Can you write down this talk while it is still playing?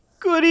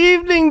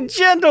Good evening,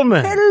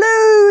 gentlemen.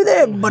 Hello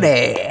there,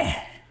 buddy.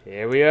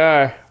 Here we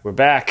are. We're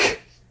back.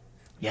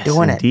 Yes,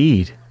 Doing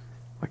indeed. it.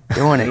 We're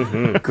doing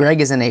it.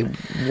 Greg is in a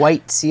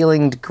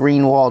white-ceilinged,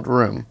 green-walled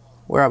room.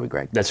 Where are we,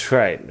 Greg? That's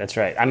right.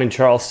 I'm in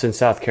Charleston,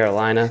 South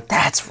Carolina.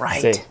 That's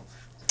right.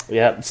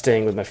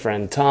 Staying with my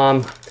friend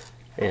Tom,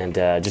 and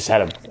just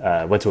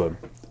went to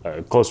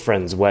a close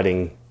friend's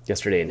wedding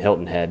yesterday in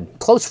Hilton Head.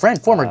 Close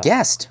friend, former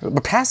guest, or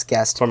past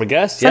guest. Former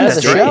guest, Friend yes,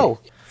 of the show.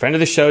 Friend of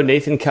the show,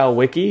 Nathan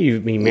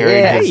Kalwicki. He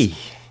married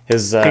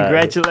his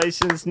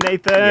Congratulations,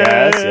 Nathan.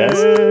 Yes.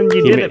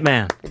 You did it,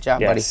 man. Good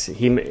job, yes,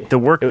 buddy. The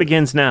work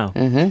begins now.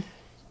 Mm-hmm.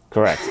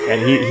 Correct,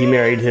 and he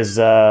married his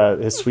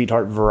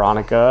sweetheart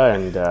Veronica,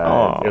 and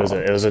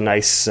it was a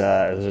nice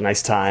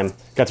time.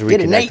 Got to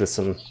reconnect with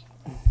some.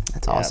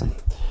 That's awesome.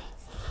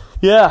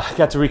 Yeah,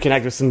 got to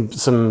reconnect with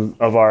some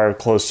of our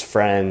close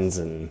friends,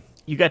 and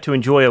You got to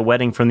enjoy a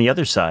wedding from the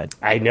other side.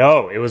 I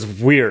know it was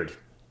weird,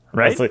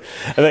 right?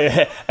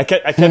 I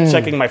kept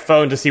checking my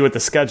phone to see what the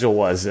schedule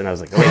was, and I was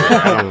like, "Wait,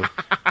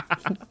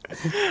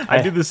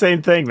 I do the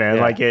same thing, man.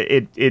 Yeah. Like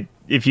it.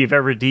 If you've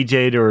ever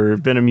DJ'd or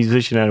been a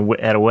musician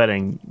at a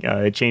wedding,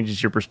 it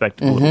changes your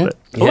perspective a little bit.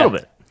 A little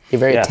bit. You're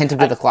very attentive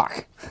to the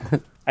clock.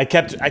 I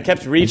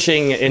kept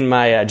reaching in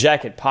my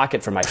jacket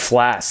pocket for my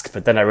flask,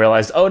 but then I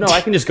realized, oh no,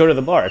 I can just go to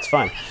the bar. It's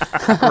fine.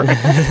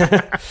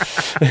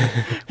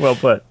 Well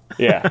put.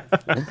 Yeah.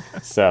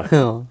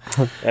 So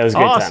that was a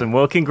good Awesome. time.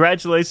 Well,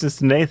 congratulations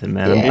to Nathan,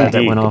 man. I'm Yeah. glad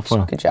that went off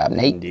well. Good job,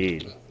 Nate.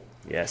 Indeed.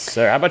 Yes,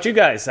 sir. How about you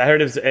guys? I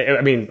heard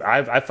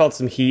I felt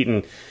some heat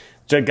and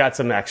got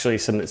some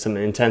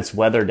intense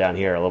weather down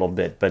here a little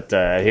bit, but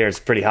here it's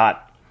pretty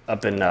hot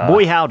up in.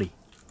 Boy howdy.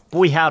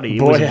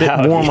 It was a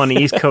bit warm on the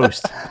East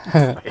Coast.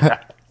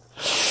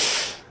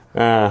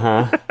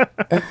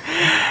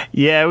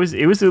 Yeah, it was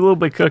a little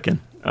bit cooking.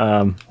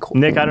 Cool.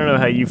 Nick, I don't know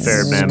how you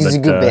fared, man. This is a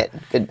but,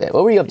 good bit.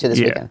 What were you up to this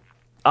weekend?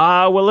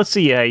 Well, let's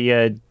see.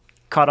 I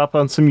caught up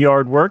on some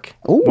yard work.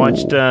 Ooh.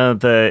 Watched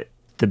the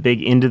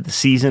big end of the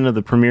season of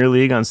the Premier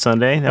League on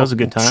Sunday. That was a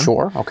good time.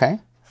 Sure. Okay.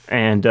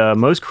 And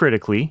most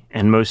critically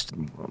and most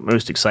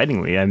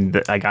excitingly,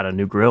 I got a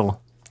new grill.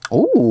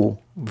 Ooh.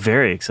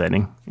 Very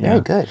exciting.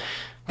 Very good.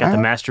 Got the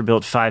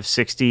Masterbuilt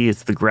 560.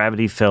 It's the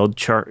gravity-fueled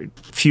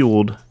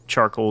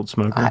charcoal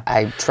smoker.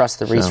 I trust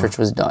the research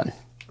was done.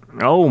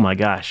 Oh my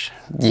gosh!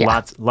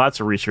 Yeah. Lots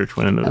of research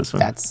went into this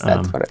one. That's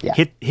what. Yeah.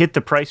 Hit the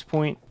price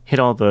point. Hit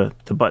all the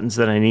buttons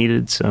that I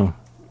needed. So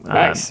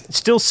Nice.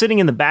 Still sitting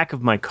in the back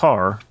of my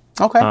car.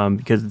 Okay.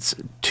 Because it's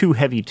too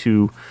heavy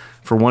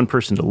for one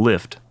person to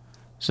lift.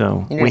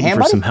 So You need a waiting hand,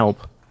 for buddy? some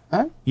help.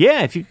 All right.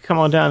 Yeah, if you could come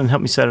on down and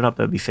help me set it up,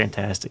 that'd be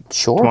fantastic.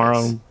 Sure.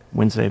 Tomorrow,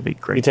 Wednesday, would be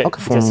great. You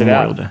Before test it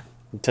Memorial out. Day.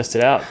 Test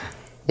it out.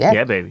 Yeah.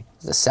 Yeah, baby.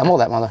 Just assemble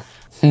that mother.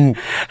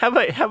 How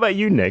about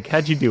you, Nick?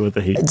 How'd you deal with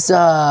the heat? It's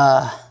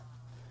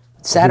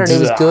Saturday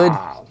was good.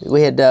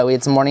 We had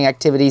some morning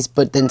activities,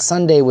 but then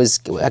Sunday was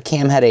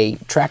Cam had a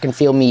track and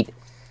field meet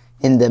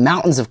in the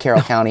mountains of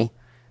Carroll County,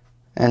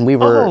 and we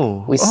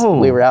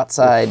were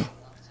outside.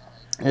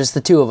 Just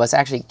the two of us.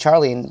 Actually,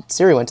 Charlie and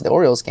Siri went to the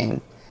Orioles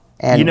game,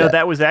 and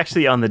that was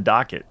actually on the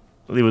docket.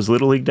 It was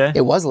Little League Day.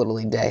 it was Little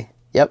League Day.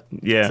 Yep.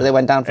 Yeah. So they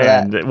went down for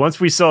and that.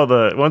 Once we saw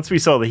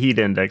the heat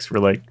index,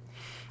 we're like,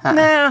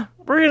 nah,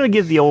 we're gonna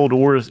give the old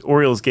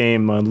Orioles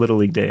game on Little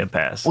League Day a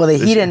pass. Well, the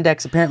this heat year.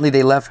 index apparently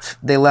they left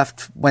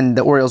when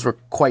the Orioles were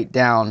quite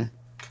down,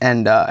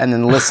 and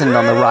then listened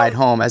on the ride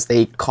home as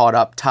they caught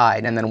up,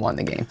 tied, and then won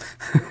the game.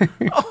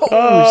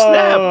 Oh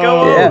snap!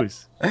 Go Yeah.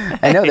 O's.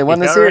 I know they won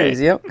the All series.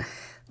 right. Yep.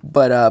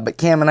 But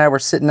Cam and I were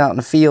sitting out in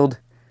the field,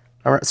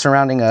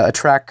 surrounding a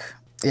track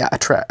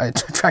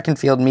and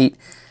field meet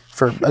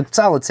for a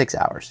solid 6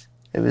 hours.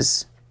 It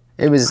was hot.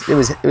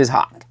 It was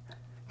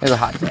a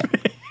hot day.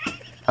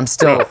 I'm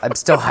still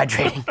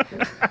hydrating.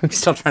 I'm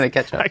still trying to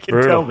catch up. I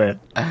can tell, man.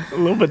 A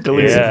little bit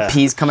delirious. Yeah.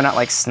 Peas coming out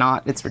like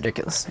snot. It's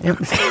ridiculous. Yep.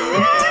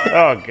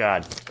 Oh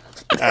God.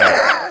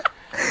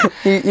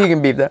 you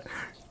can beep that.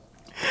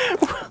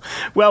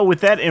 Well,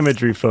 with that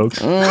imagery, folks,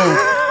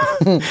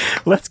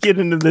 let's get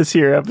into this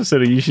here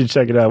episode of You Should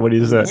Check It Out. What do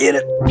you say? Get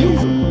it. You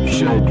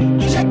should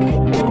check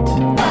it out.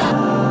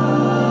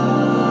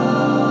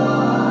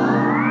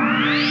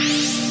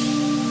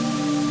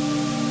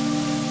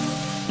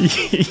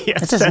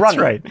 Yes, It's just that's running.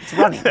 right. It's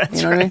running. You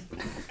know what I mean?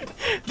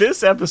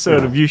 This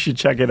episode of You Should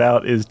Check It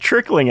Out is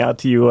trickling out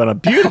to you on a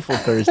beautiful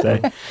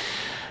Thursday.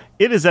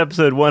 It is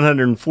episode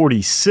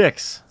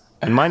 146,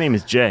 and my name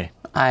is Jay.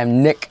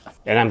 I'm Nick.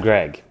 And I'm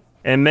Greg.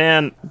 And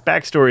man,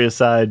 backstory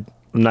aside,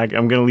 I'm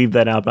going to leave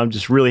that out, but I'm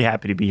just really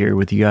happy to be here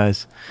with you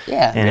guys.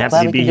 Yeah. And glad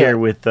happy to we be can do here it.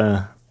 with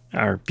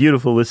our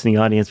beautiful listening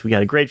audience. We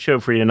got a great show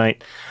for you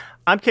tonight.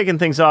 I'm kicking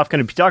things off, going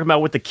to be talking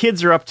about what the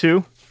kids are up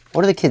to.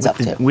 What are the kids up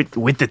to? With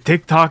the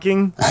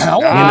TikToking.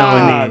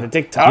 The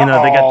TikTok. You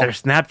know, they got their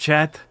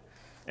Snapchat.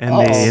 And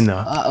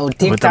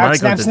TikTok,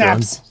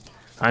 snaps.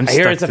 I'm I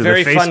hear stuck it's a to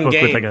very the fun Facebook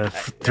game. with like a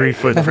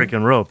 3-foot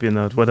freaking rope. You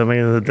know, what am I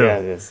going to do? Yeah,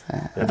 it is.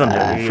 I don't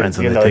have any friends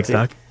on You the know,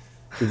 TikTok.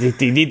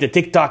 You need the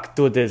TikTok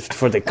for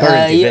the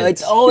current event.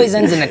 It always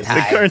ends in a tie.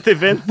 The current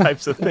event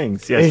types of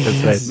things.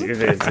 Yes, that's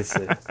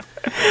right.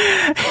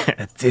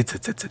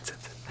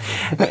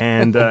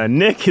 And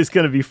Nick is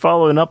going to be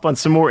following up on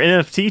some more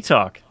NFT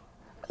talk.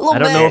 I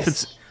don't know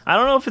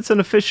if it's an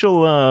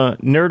official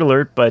nerd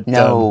alert, but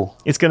No.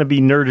 it's going to be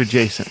nerd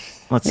adjacent.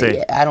 Let's see.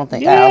 Yeah, I don't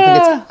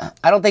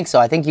think so.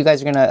 I think you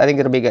guys are gonna. I think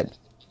it'll be good.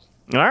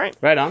 All right.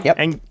 Right on. Yep.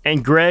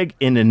 And Greg,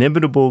 in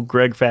inimitable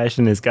Greg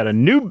fashion, has got a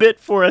new bit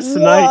for us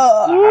tonight.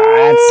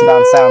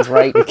 That sounds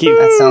right.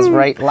 That sounds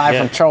right. Live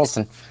from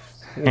Charleston.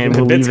 And The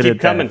we'll bits leave it keep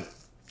at coming. that.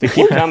 They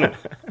keep coming.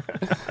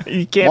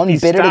 You can't One be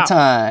bit at a stopped.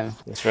 time.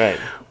 That's right.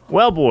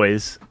 Well,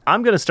 boys,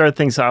 I'm going to start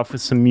things off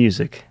with some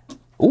music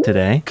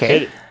today.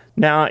 Okay.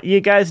 Now,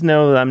 you guys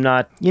know that I'm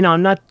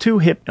not too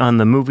hip on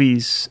the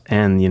movies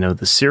and,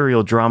 the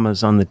serial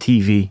dramas on the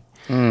TV.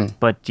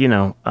 But,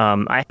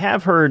 I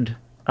have heard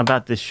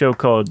about this show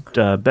called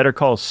Better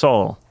Call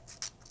Saul.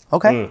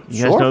 Okay.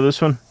 You guys know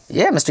this one?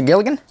 Yeah, Mr.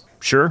 Gilligan.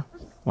 Sure.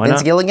 Why Vince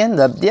not? Gilligan.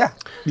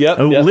 Yep.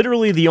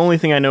 Literally, the only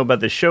thing I know about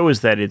this show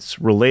is that it's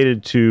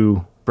related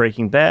to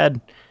Breaking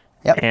Bad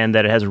Yep. and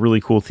that it has a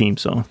really cool theme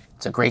song.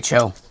 It's a great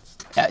show.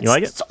 Yeah, You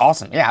like it? It's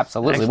awesome. Yeah,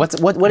 absolutely.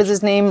 What is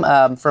his name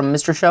from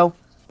Mr. Show?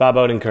 Bob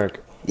Odenkirk.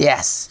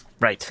 Yes.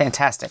 Right. It's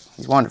fantastic.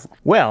 He's wonderful.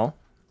 Well,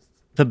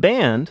 the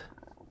band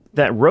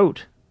that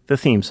wrote the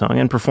theme song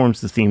and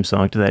performs the theme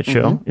song to that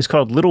show is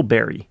called Little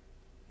Berry.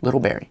 Little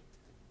Berry.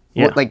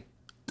 Yeah. What,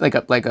 like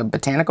a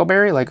botanical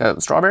berry, like a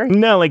strawberry?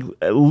 No, like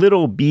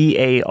Little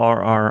Barrie.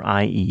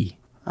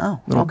 Oh,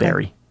 Little okay.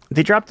 Berry.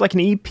 They dropped like an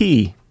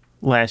EP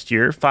last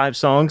year, 5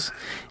 songs.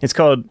 It's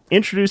called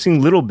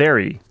Introducing Little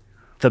Berry,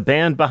 the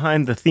band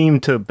behind the theme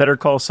to Better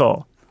Call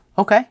Saul.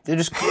 Okay. They're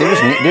just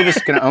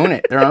gonna own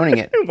it. They're owning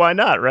it. Why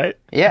not, right?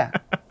 Yeah.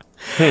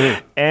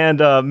 And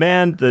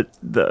man,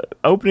 the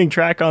opening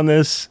track on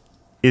this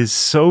is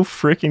so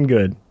freaking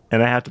good,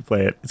 and I have to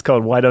play it. It's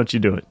called Why Don't You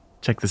Do It?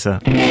 Check this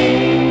out.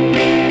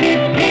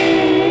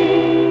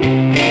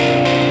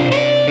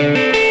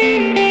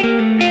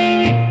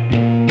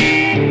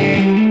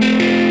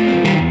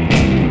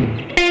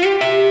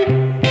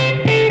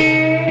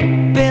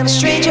 Been a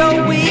strange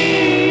old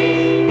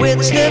week with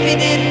the stuff you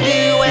didn't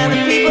do and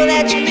the people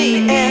that you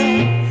meet,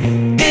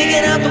 and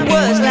digging up the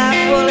words like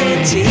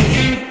pulling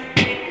teeth.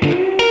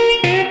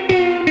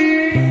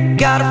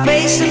 Got a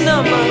face, a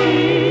number,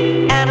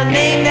 and a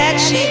name that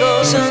she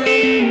goes under.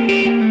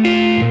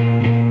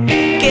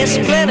 Guess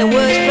plenty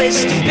worse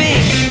places to be.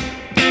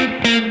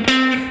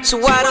 So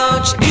why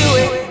don't you do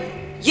it?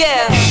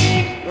 Yeah,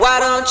 why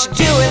don't you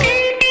do it?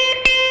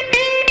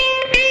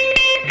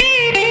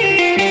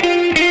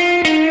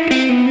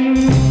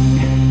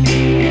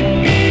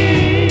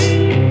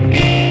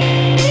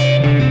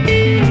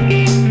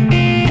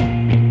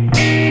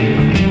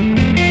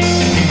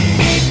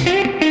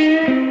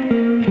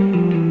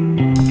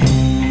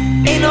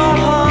 Ain't no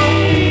harm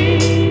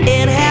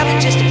in having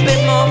just a bit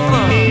more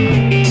fun.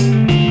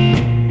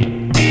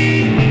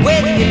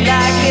 Whether you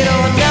like it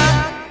or not,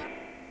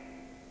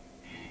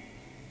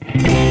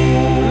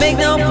 make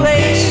no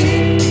place,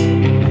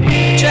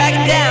 drag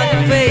it down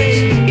your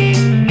face.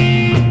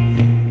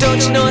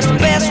 Don't you know it's the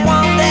best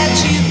one that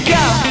you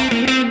got?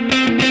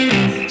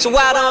 So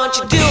why don't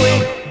you do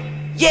it?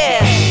 Yeah,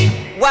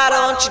 why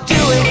don't you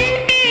do it?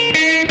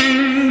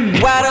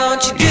 Why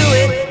don't you do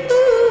it?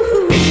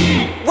 Ooh,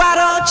 why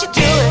don't you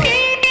do it?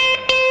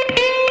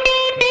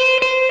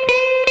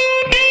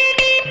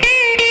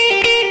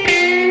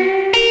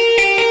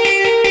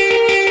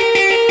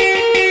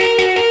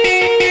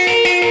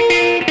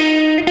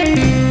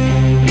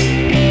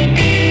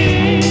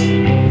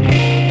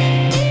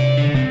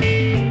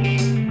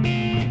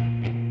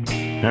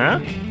 Huh?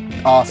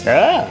 Awesome.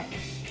 Yeah.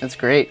 That's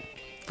great.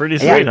 Pretty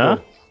Yeah. sweet, huh?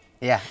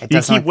 Yeah. It You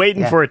does keep sound-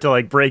 waiting yeah. for it to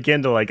like break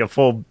into like a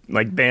full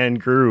like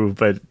band groove,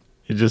 but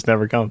it just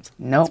never comes.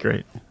 Nope. It's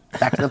great.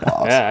 Back to the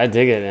pause. Yeah, I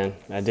dig it, man.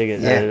 I dig it.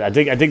 Yeah. I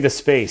dig the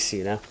space,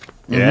 you know.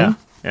 Yeah,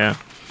 yeah.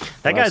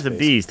 That Love guy's a space.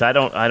 beast. I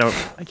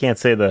can't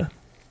say the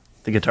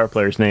guitar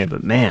player's name,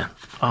 but man,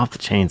 off the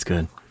chain's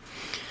good.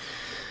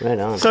 Right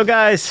on. So,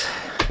 guys,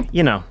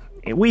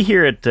 we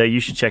here at You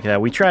Should Check It Out.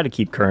 We try to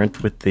keep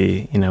current with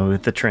the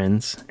with the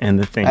trends and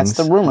the things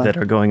the rumor. that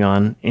are going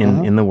on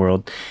in the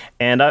world.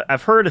 And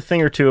I've heard a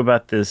thing or two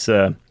about this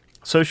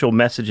social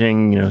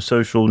messaging,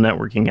 social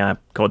networking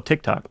app called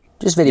TikTok.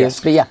 Just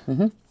videos, but yeah.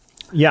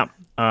 Yeah,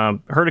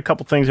 heard a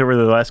couple things over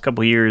the last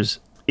couple of years.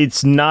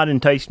 It's not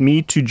enticed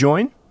me to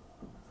join.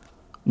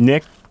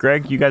 Nick,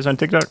 Greg, you guys on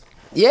TikTok?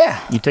 Yeah.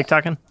 You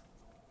TikToking?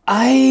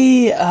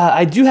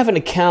 I do have an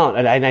account,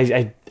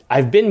 and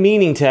I've been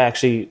meaning to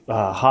actually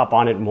hop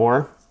on it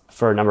more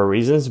for a number of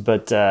reasons,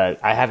 but I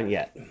haven't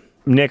yet.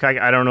 Nick,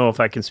 I don't know if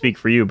I can speak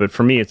for you, but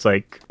for me, it's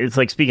like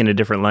speaking a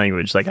different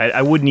language. Like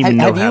I wouldn't even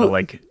know Have how to you-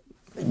 like.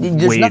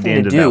 There's wade nothing to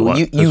into do. that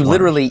You those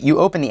literally you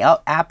open the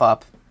app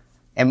up,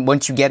 and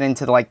once you get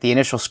into the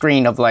initial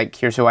screen of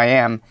here's who I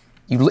am,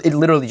 it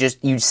literally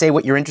just you say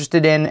what you're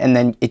interested in, and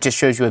then it just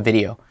shows you a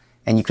video.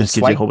 and you can Just gives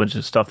you swipe. a whole bunch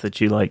of stuff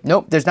that you like.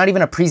 Nope, there's not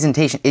even a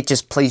presentation. It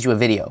just plays you a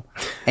video.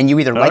 And you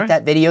either like right.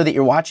 that video that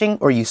you're watching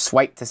or you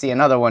swipe to see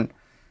another one.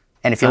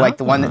 And if you like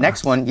the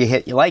next one, you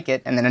hit you like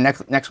it, and then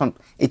the next one,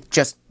 it's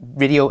just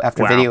video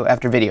after Wow. video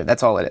after video.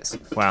 That's all it is.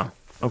 Wow.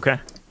 Okay.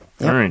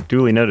 All right.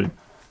 Duly noted.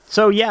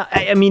 So yeah,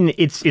 I mean,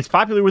 it's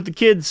popular with the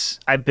kids.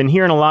 I've been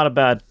hearing a lot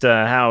about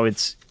how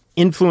it's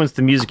influenced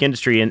the music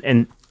industry,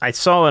 and I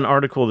saw an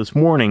article this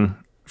morning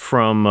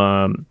from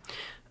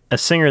a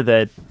singer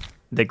that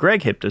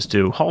Greg hipped us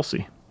to,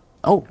 Halsey.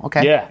 Oh,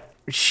 okay. Yeah.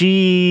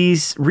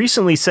 She's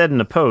recently said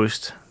in a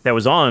post that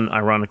was on,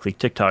 ironically,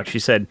 TikTok, she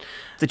said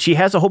that she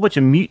has a whole bunch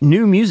of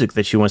new music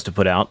that she wants to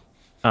put out.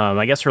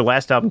 I guess her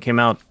last album came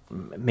out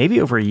maybe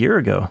over a year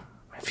ago.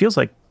 It feels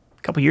like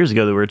a couple years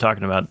ago that we were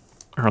talking about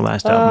her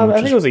last album. I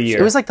Which think it was a year.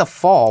 It was like the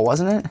fall,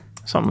 wasn't it?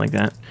 something like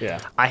that. Yeah.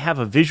 I have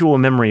a visual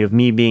memory of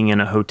me being in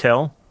a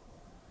hotel.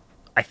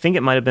 I think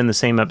it might have been the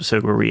same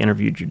episode where we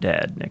interviewed your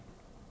dad, Nick.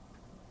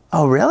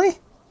 Oh, really?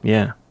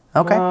 Yeah.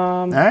 Okay.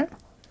 All right.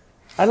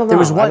 I don't know. There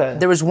was one.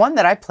 There was one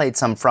that I played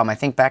some from. I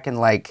think back in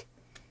like.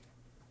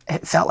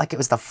 It felt like it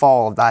was the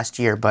fall of last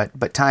year,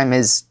 but time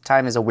is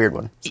a weird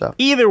one. So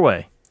Either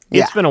way,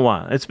 it's Yeah. been a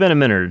while. It's been a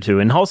minute or two.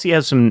 And Halsey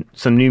has some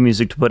new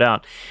music to put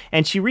out.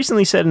 And she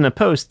recently said in a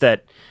post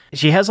that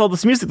she has all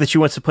this music that she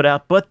wants to put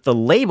out, but the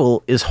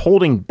label is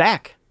holding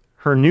back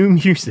her new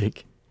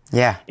music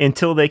yeah,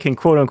 until they can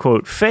quote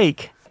unquote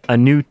fake a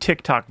new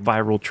TikTok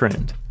viral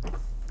trend.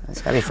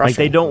 it's gotta be Like frustrating.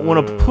 they don't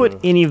want to put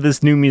any of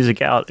this new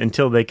music out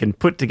until they can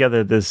put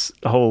together this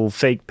whole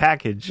fake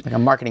package. Like a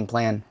marketing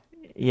plan.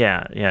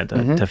 Yeah,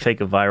 to fake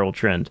a viral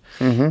trend.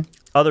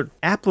 Other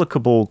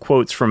applicable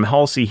quotes from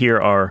Halsey here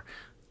are,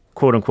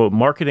 quote unquote,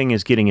 marketing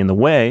is getting in the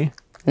way,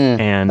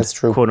 and that's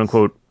true. quote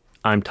unquote,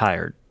 I'm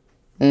tired.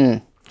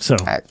 So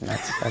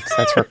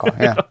That's her call.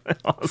 Yeah, it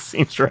all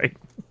seems right.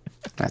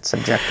 that's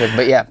subjective,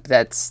 but yeah,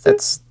 that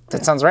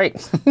sounds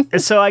right.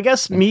 So I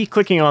guess me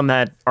clicking on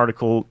that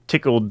article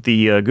tickled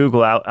the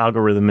Google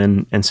algorithm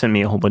and sent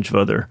me a whole bunch of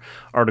other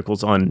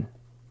articles on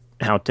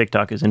how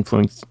TikTok is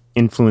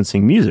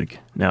influencing music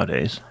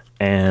nowadays,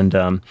 and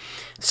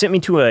sent me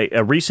to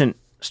a recent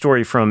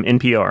story from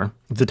NPR,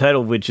 the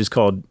title of which is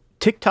called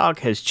 "TikTok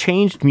Has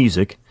Changed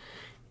Music,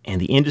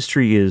 and the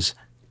Industry is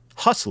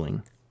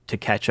Hustling to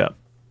Catch Up."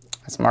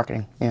 That's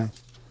marketing. Yeah.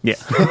 Yeah.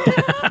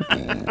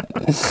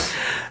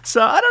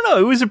 So I don't know.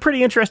 It was a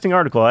pretty interesting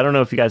article. I don't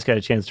know if you guys got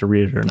a chance to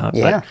read it or not.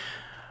 Yeah.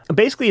 But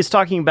basically, it's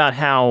talking about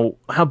how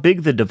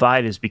big the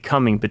divide is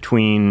becoming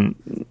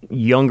between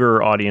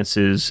younger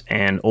audiences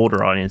and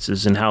older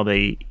audiences, and how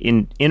they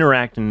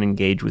interact and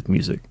engage with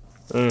music.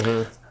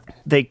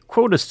 They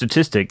quote a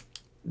statistic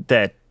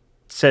that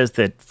says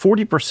that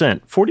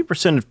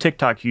 40% of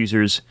TikTok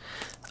users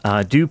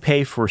do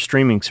pay for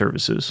streaming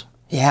services,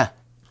 Yeah.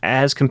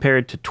 as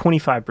compared to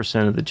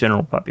 25% of the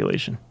general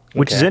population,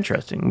 which is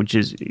interesting, which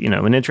is,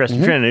 an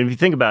interesting trend. And if you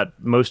think about,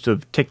 most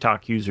of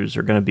TikTok users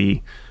are going to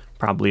be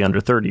probably under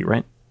 30,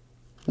 right?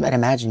 I'd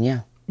imagine.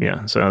 Yeah.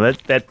 Yeah, so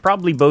that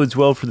probably bodes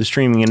well for the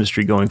streaming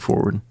industry going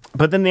forward.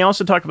 But then they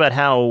also talk about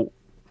how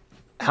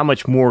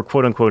much more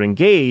quote-unquote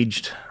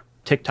engaged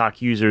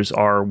TikTok users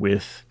are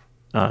with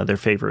their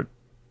favorite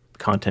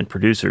content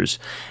producers,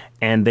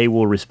 and they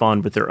will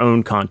respond with their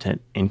own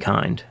content in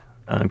kind,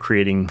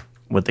 creating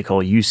what they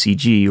call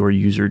UCG, or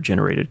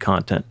user-generated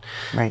content.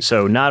 Right.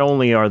 So not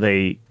only are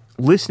they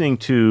listening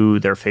to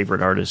their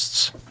favorite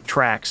artists'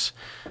 tracks,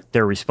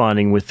 they're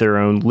responding with their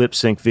own lip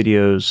sync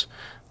videos.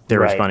 They're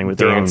responding with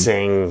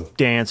dancing, their own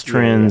dance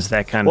trends,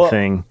 that kind of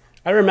thing.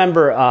 I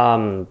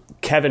remember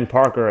Kevin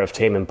Parker of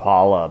Tame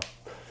Impala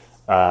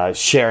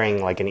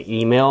sharing like an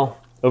email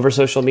over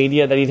social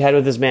media that he'd had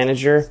with his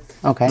manager,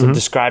 Okay.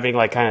 describing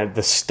like kind of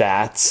the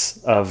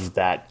stats of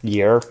that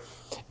year,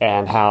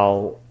 and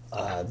how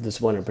this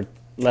one,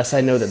 Less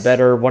I Know the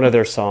Better, one of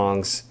their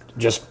songs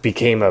just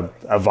became a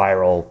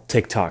viral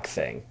TikTok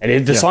thing.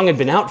 And the song had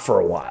been out for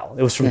a while.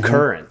 It was from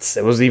Currents.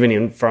 It wasn't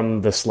even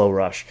from the Slow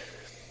Rush.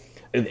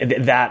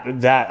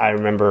 That I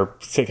remember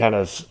kind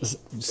of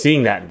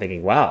seeing that and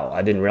thinking, wow,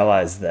 I didn't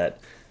realize that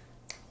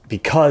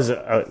because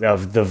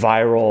of the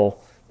viral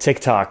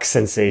TikTok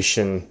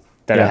sensation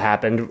that had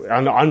happened,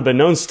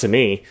 unbeknownst to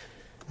me,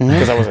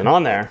 because I wasn't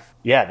on there.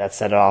 Yeah, that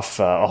set off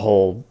a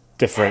whole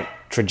different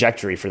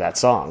trajectory for that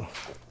song.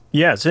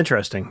 Yeah, it's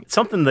interesting.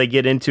 Something they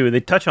get into, they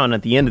touch on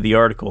at the end of the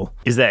article,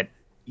 is that,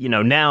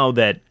 now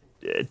that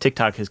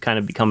TikTok has kind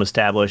of become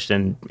established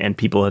and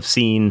people have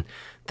seen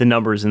the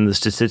numbers and the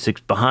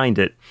statistics behind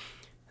it,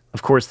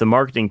 of course, the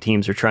marketing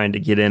teams are trying to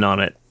get in on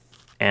it.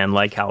 And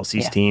like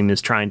Halsey's team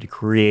is trying to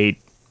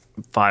create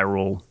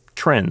viral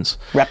trends.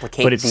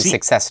 Replicate But it these se-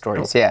 success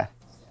stories. Yeah.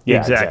 Yeah,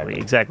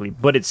 Exactly.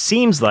 But it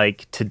seems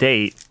like to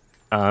date,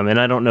 and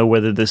I don't know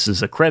whether this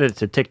is a credit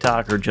to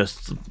TikTok or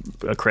just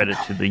a credit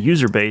to the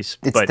user base,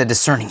 It's but the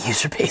discerning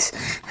user base.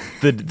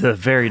 the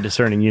very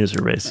discerning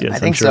user base. Yes, I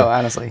think I'm sure. so,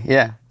 honestly.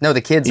 Yeah. No,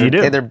 the kids You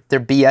do? they're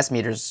BS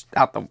meters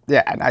out the.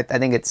 Yeah, and I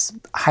think it's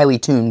highly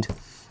tuned.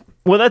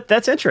 Well,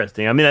 that's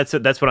interesting. I mean,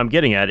 that's what I'm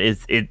getting at.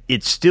 Is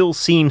it still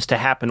seems to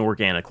happen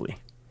organically.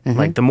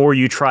 Like the more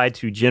you try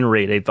to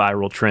generate a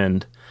viral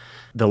trend,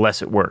 the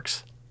less it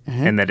works.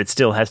 And that it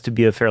still has to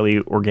be a fairly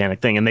organic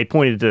thing. And they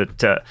pointed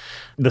to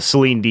the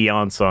Celine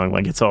Dion song,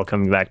 like It's All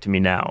Coming Back to Me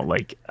Now,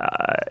 like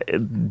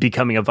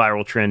becoming a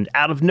viral trend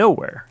out of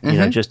nowhere, you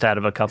know, just out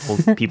of a couple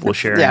people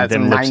sharing Yeah, it's a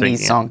them lip 90s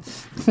syncing.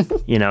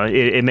 song. You know,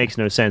 it makes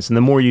no sense. And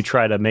the more you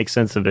try to make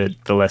sense of it,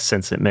 the less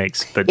sense it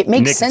makes. But It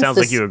makes Nick, sense it sounds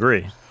to like you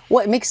agree.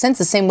 Well, it makes sense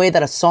the same way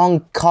that a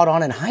song caught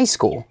on in high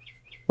school,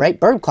 right?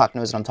 Bird Clock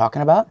knows what I'm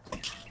talking about.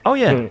 Oh,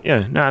 yeah.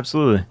 Yeah. No,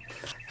 absolutely.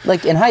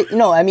 Like in high,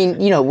 I mean,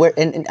 where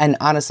and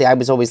honestly, I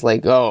was always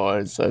like, oh,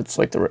 it's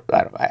like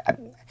I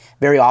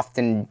very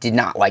often did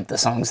not like the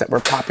songs that were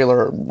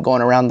popular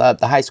going around the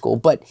high school,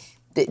 but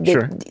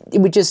Sure.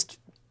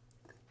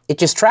 it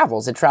just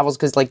travels. It travels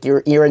because like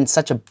you're in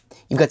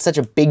you've got such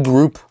a big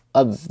group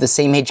of the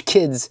same age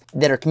kids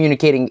that are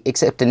communicating,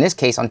 except in this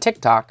case on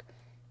TikTok,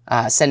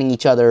 sending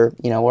each other,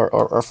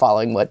 or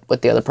following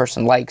what the other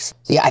person likes.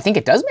 So yeah, I think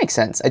it does make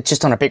sense. It's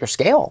just on a bigger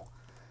scale.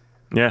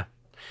 Yeah.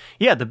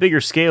 Yeah, the bigger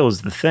scale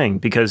is the thing,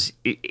 because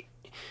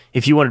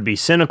if you wanted to be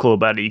cynical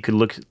about it, you could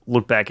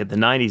look back at the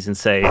 90s and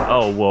say,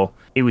 oh, well,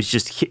 it was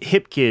just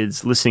hip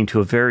kids listening to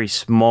a very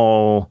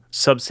small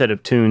subset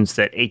of tunes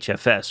that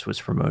HFS was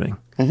promoting,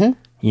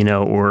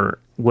 or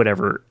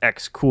whatever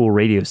X cool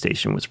radio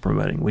station was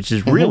promoting, which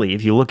is really,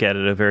 if you look at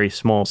it, a very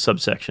small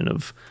subsection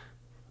of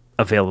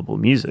available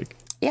music.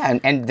 Yeah,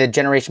 and the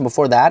generation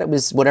before that, it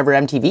was whatever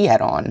MTV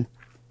had on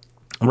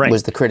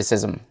was the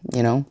criticism,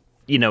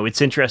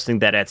 It's interesting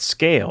that at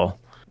scale,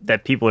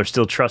 that people are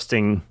still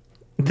trusting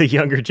the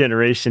younger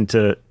generation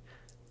to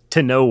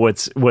know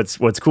what's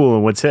cool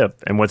and what's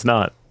hip and what's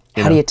not.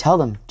 How do you tell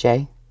them,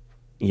 Jay?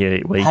 Yeah,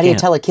 well, How do you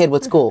tell a kid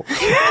what's cool?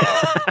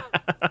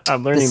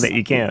 I'm learning that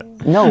you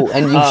can't. No,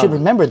 and you should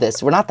remember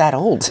this. We're not that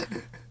old.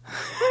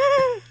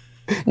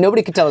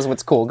 Nobody can tell us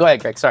what's cool. Go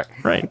ahead, Greg. Sorry.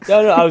 Right.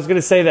 No, I was going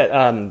to say that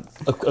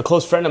a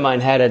close friend of mine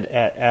had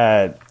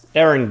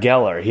Aaron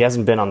Geller. He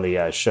hasn't been on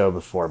the show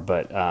before,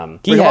 but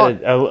he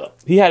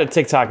had a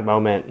TikTok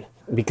moment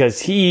because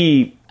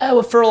he,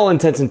 for all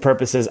intents and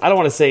purposes, I don't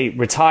want to say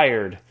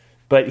retired,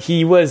 but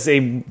he was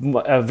a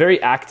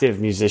very active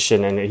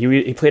musician, and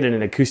he played in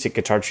an acoustic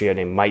guitar trio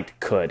named Might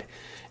Could,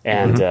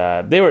 and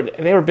they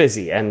were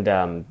busy,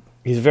 and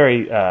he's a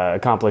very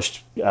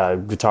accomplished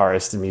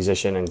guitarist and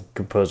musician and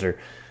composer.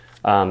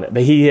 But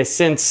he has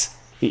since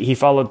he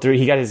followed through.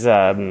 He got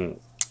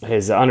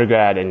his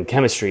undergrad in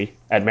chemistry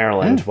at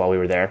Maryland while we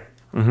were there.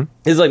 Mm-hmm.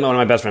 He's like one of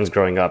my best friends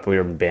growing up. We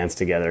were in bands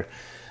together.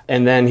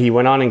 And then he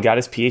went on and got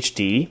his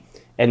PhD.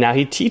 And now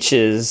he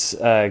teaches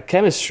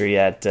chemistry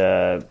at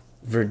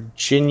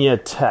Virginia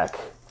Tech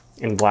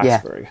in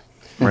Blacksburg.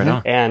 Yeah. Right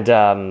on.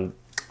 And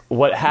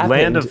what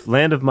happened...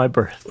 Land of my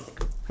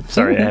birth.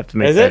 Sorry, I have to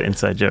make that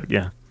inside joke.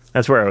 Yeah.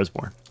 That's where I was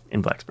born,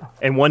 in Blacksburg.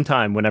 And one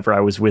time, whenever I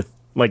was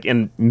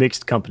in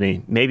mixed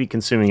company, maybe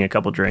consuming a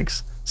couple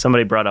drinks,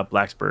 somebody brought up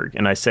Blacksburg,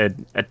 and I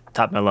said at the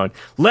top of my lung,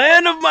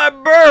 "Land of my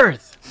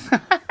birth!"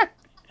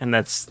 And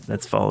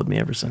that's followed me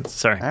ever since.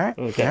 Sorry. All right.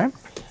 Okay. All right.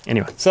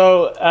 Anyway.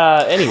 So,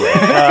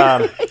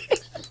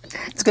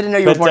 It's good to know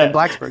you were born in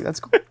Blacksburg. That's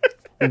cool.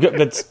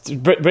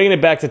 But bringing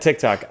it back to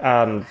TikTok.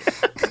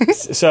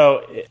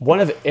 So one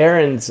of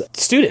Aaron's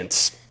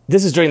students,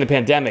 this is during the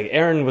pandemic,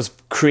 Aaron was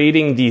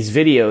creating these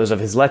videos of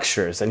his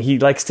lectures, and he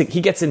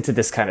gets into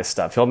this kind of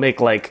stuff. He'll make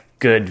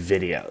good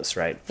videos,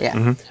 right? Yeah.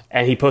 Mm-hmm.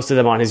 And he posted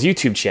them on his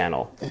YouTube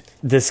channel.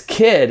 This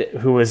kid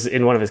who was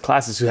in one of his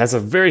classes, who has a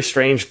very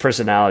strange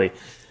personality,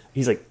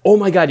 he's like, "Oh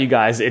my God, you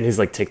guys," in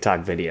his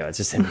TikTok video. It's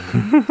just him.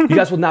 "You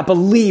guys will not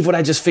believe what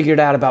I just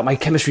figured out about my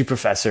chemistry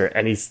professor."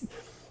 And he's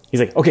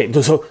like, "Okay,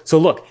 so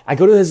look, I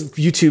go to his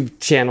YouTube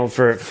channel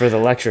for the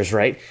lectures,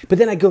 right? But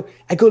then I go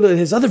to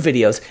his other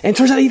videos, and it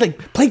turns out he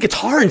played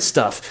guitar and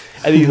stuff."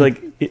 And he's like,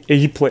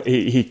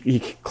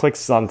 he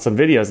clicks on some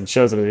videos and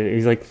shows them, and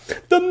he's like,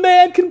 "The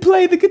man can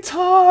play the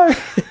guitar."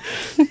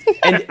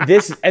 and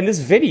this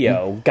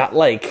video got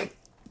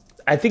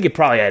I think it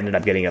probably ended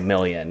up getting 1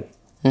 million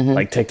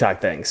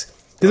TikTok things,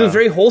 because it was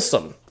very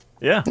wholesome.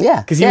 Yeah. Yeah.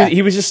 Because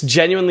he was just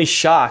genuinely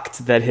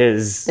shocked that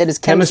his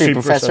chemistry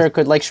professor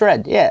could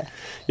shred. Yeah.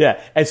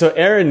 Yeah. And so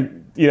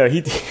Aaron,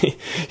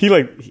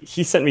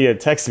 he sent me a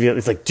text to me.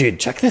 It's like, "Dude,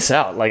 check this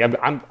out.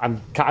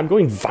 I'm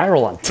going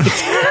viral on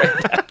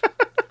TikTok."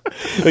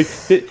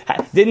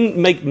 Didn't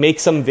make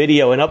some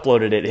video and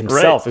uploaded it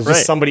himself. It was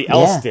just somebody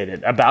else did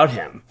it about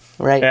him.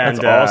 Right. And,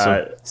 that's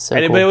awesome.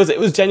 But it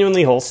was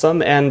genuinely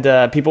wholesome, and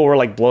people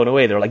were blown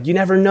away. They were like, "You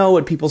never know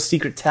what people's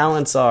secret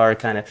talents are,"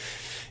 kind of.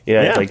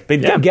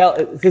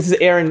 This is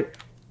Aaron.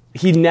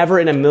 He never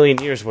in 1,000,000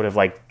 years would have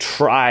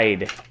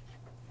tried.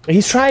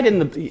 He's tried in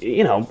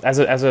the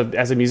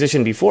as a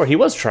musician before. He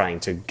was trying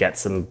to get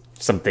some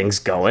things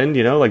going,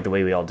 the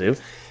way we all do.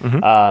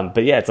 Mm-hmm.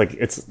 But yeah,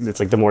 it's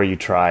the more you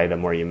try, the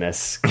more you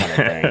miss, kind of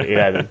thing.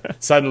 Yeah.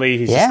 Suddenly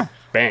he's just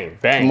bang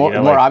bang.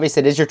 More obvious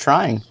it is you're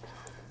trying.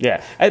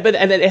 Yeah, and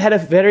then it had a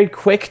very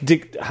quick, and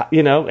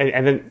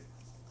then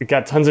it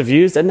got tons of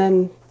views, and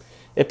then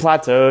it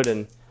plateaued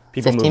and.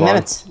 People 15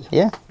 minutes.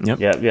 Yeah. Yep.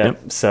 Yeah.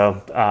 So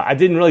I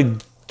don't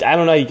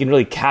know. You can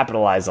really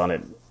capitalize on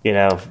it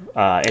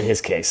in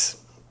his case.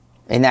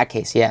 In that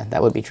case, yeah,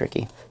 that would be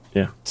tricky.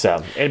 Yeah.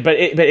 So, but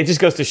it just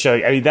goes to show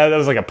you. I mean, that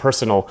was like a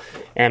personal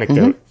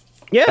anecdote.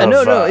 Yeah,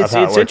 it's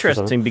how it works for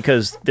interesting some.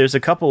 because there's a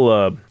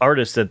couple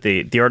artists that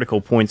the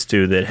article points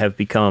to that have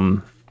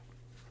become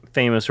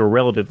famous or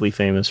relatively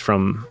famous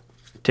from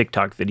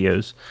TikTok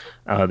videos.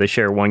 They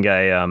share one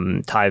guy,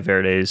 Ty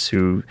Verdes,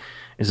 who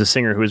is a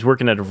singer who was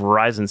working at a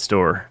Verizon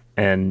store.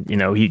 And,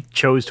 he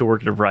chose to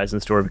work at a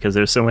Verizon store because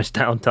there's so much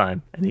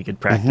downtime and he could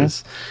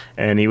practice.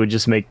 And he would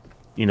just make,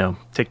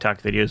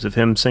 TikTok videos of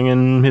him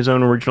singing his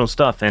own original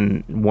stuff.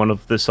 And one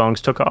of the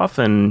songs took off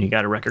and he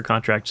got a record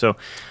contract. So,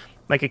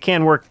 like, it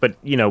can work, but,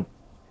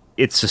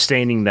 it's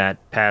sustaining that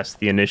past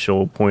the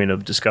initial point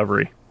of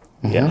discovery.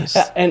 Yeah.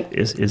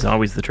 Is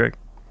always the trick.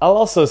 I'll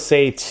also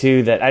say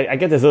too that I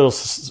get a little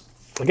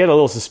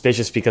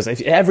suspicious because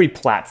every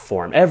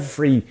platform, I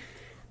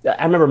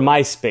remember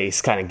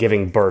MySpace kind of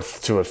giving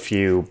birth to a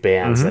few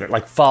bands that are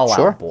like Fall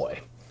Out Boy.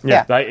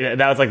 Yeah.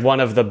 That was like one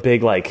of the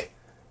big like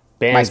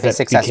bands MySpace that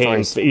success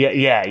became stories.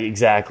 yeah,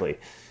 exactly.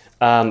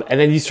 And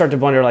then you start to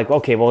wonder like,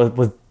 okay,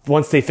 well,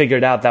 once they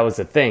figured out that was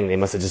a thing, they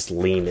must have just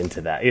leaned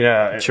into that,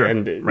 Sure,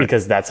 and right.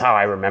 because that's how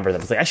I remember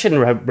them. It's like I should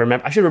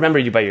remember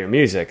you by your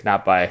music,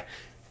 not by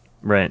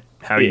Right.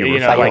 How you You were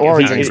know, Like like, your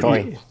if origin you-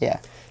 story. Yeah.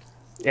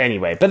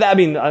 anyway. But I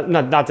mean,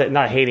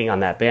 not hating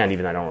on that band,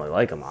 even though I don't really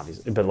like them,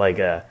 obviously. But like,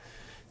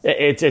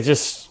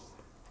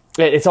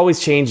 it's always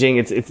changing.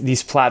 It's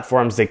these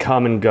platforms, they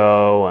come and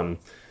go, and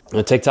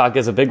TikTok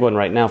is a big one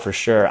right now for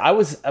sure. I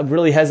was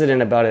really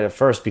hesitant about it at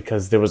first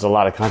because there was a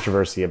lot of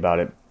controversy about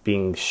it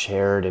being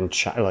shared in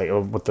China, like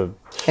with the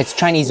It's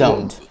Chinese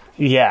owned.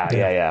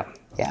 yeah.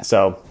 Yeah.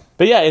 So,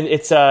 but yeah,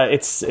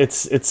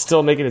 it's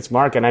still making its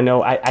mark, and I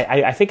know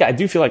I think I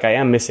do feel like I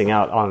am missing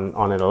out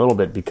on it a little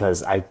bit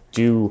because I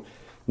do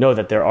know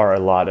that there are a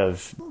lot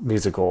of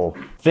musical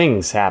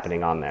things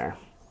happening on there.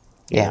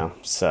 You know?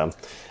 So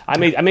I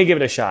may give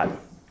it a shot.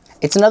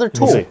 It's another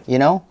tool, see.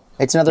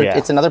 It's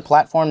another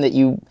platform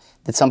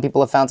that some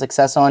people have found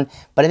success on.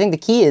 But I think the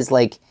key is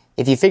like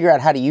if you figure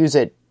out how to use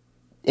it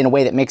in a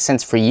way that makes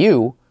sense for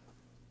you,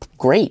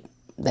 great.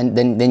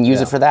 Then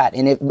use it for that.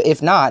 And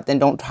if not, then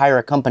don't hire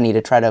a company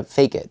to try to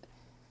fake it.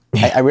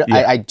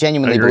 I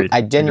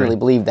genuinely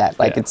believe that.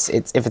 Like it's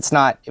if it's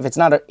not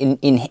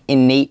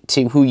innate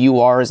to who you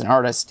are as an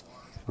artist,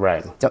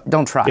 Right.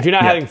 don't try. If you're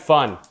not having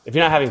fun,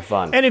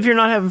 And if you're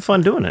not having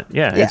fun doing it,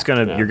 it's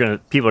Yeah.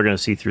 people are gonna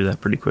see through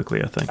that pretty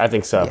quickly, I think. I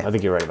think so. Yeah. I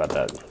think you're right about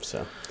that.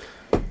 So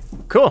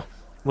Cool.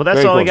 Well, that's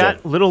Very all cool, I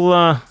got. Jim.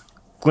 Little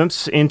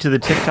glimpse into the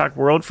TikTok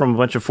world from a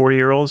bunch of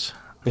 40-year-olds.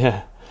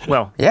 yeah,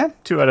 Well, Yeah.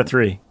 2 out of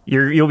 3.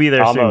 You'll be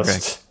there soon, Greg.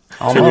 almost.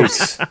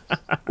 Almost.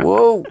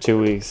 Whoa. 2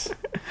 weeks.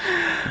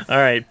 All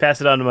right,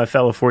 pass it on to my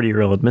fellow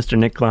 40-year-old, Mr.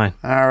 Nick Klein.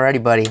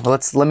 Alrighty, buddy. Well,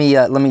 let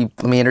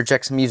me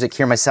interject some music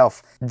here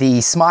myself.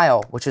 The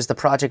Smile, which is the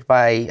project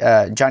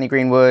by Johnny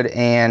Greenwood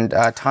and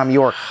Tom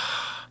York,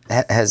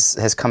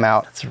 has come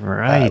out. That's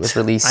right. It was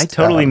released. I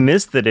totally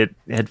missed that it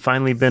had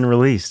finally been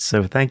released,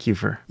 so thank you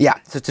for... Yeah,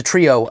 so it's a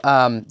trio.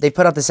 They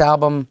put out this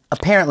album.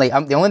 Apparently,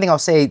 the only thing I'll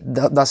say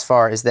thus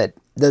far is that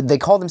they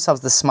call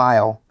themselves The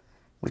Smile,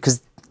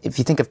 because if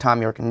you think of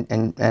Tom York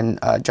and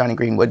Johnny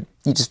Greenwood,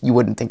 you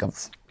wouldn't think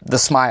of The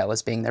Smile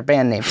as being their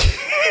band name.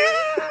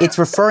 It's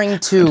referring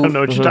to... I don't know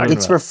what you're talking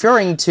It's about.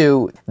 referring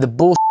to the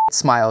bullshit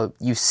smile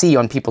you see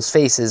on people's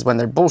faces when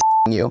they're bullshitting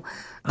you.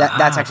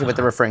 That's actually what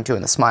they're referring to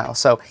in The Smile.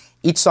 So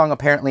each song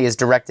apparently is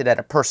directed at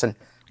a person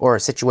or a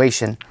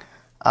situation.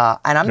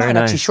 And I'm Very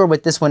not actually nice. sure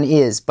what this one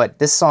is, but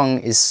this song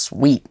is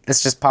sweet.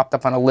 This just popped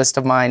up on a list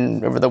of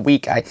mine over the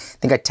week. I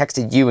think I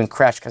texted you and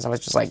Crash because I was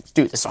just like,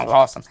 dude, this song's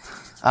awesome.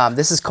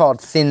 This is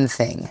called Thin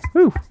Thing.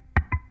 Woo.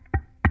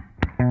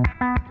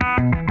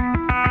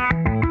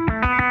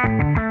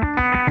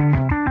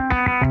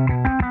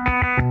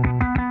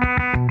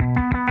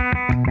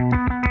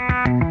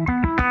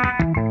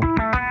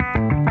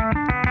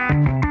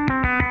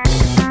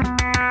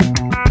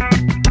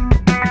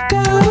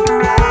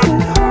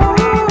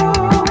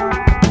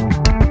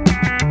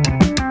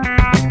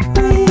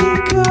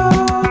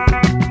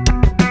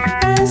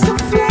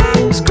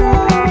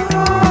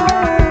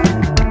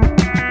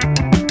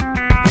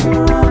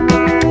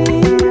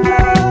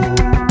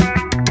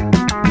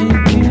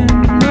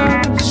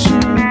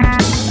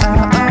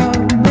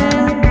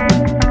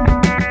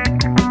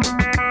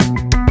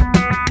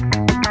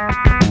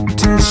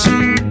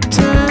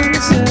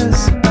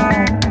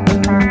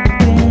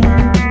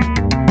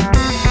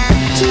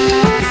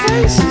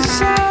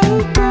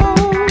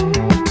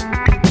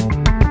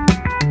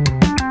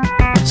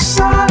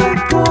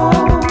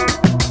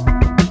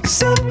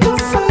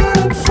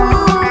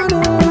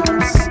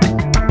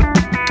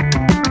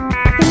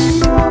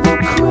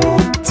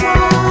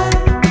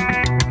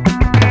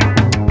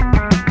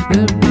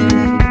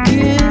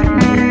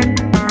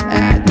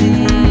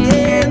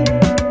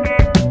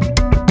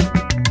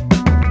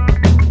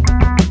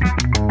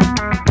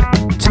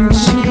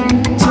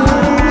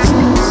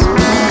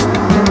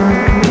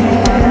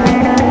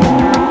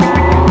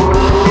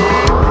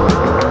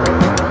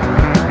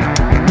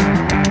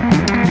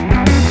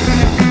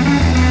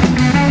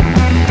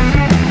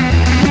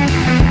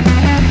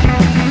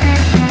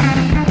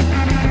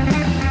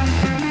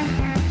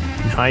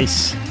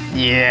 Nice.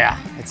 Yeah,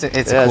 it's a Yeah,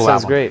 cool that sounds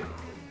album. great.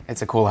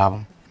 It's a cool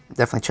album.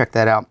 Definitely check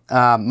that out.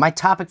 My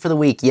topic for the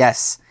week,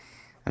 yes,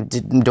 I'm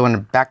doing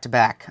it back to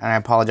back, and I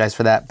apologize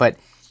for that. But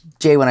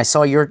Jay, when I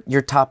saw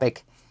your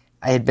topic,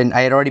 I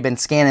had already been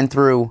scanning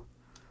through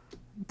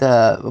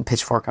the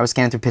Pitchfork. I was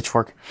scanning through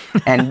Pitchfork,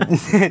 and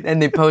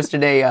and they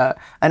posted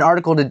an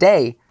article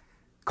today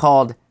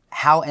called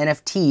 "How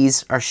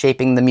NFTs Are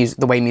Shaping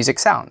the Way Music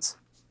Sounds."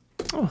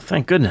 Oh,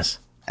 thank goodness.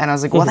 And I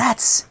was like, well,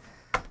 that's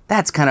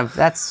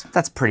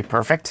pretty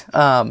perfect.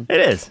 It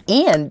is.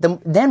 And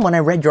then when I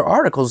read your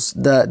articles,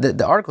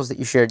 the articles that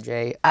you shared,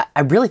 Jay,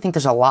 I really think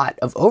there's a lot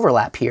of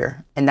overlap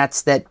here, and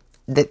that's that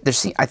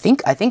there's. I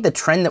think the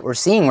trend that we're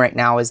seeing right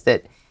now is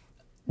that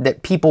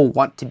people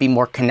want to be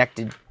more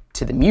connected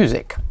to the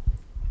music.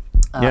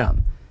 Yeah.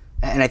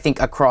 And I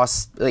think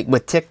across, like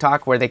with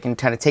TikTok, where they can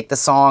kind of take the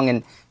song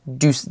and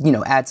do,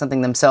 add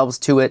something themselves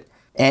to it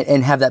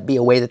and have that be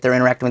a way that they're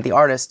interacting with the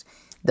artist.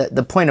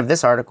 The point of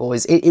this article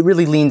is it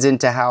really leans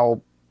into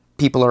how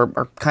people are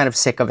kind of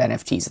sick of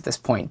NFTs at this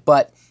point.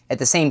 But at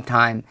the same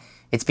time,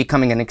 it's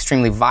becoming an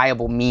extremely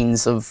viable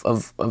means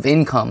of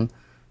income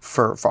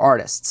for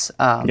artists.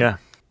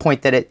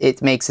 Point that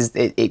it makes is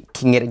it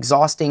can get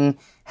exhausting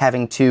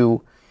having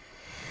to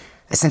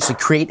essentially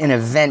create an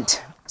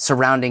event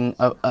surrounding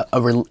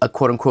a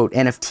quote-unquote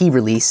NFT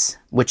release,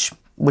 which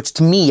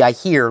to me, I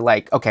hear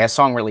like, okay, a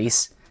song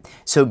release.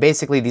 So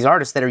basically, these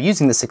artists that are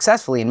using this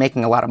successfully and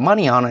making a lot of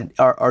money on it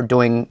are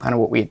doing kind of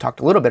what we had talked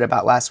a little bit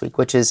about last week,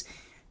 which is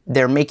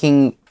they're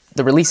making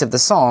the release of the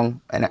song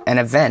an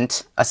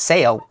event, a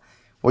sale,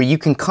 where you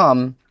can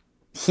come,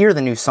 hear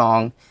the new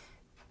song,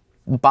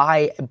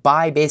 buy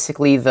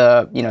basically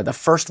the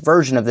first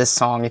version of this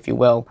song, if you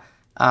will,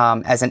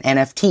 as an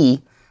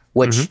NFT,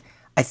 which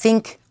I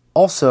think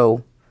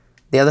also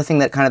the other thing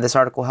that kind of this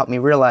article helped me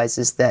realize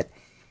is that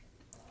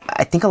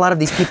I think a lot of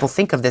these people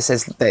think of this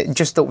as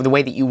just the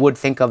way that you would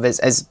think of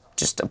as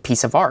just a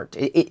piece of art.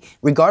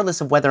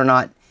 Regardless of whether or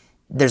not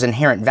there's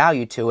inherent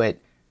value to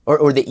it,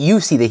 or that you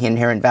see the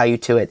inherent value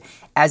to it,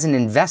 as an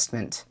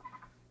investment,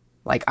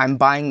 like I'm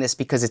buying this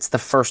because it's the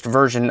first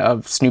version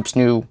of Snoop's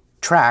new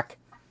track.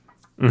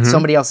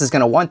 Somebody else is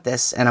going to want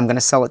this, and I'm going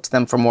to sell it to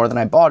them for more than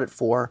I bought it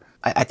for.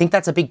 I think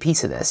that's a big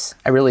piece of this.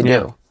 I really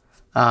do.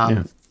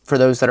 For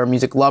those that are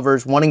music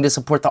lovers, wanting to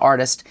support the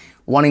artist,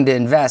 wanting to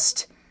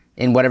invest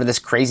in whatever this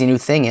crazy new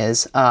thing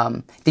is.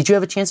 Did you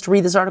have a chance to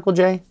read this article,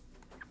 Jay?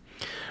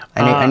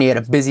 I knew you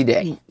had a busy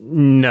day.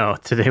 No,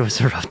 today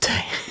was a rough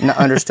day. No,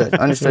 understood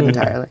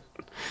entirely.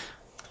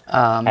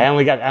 I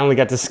only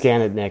got to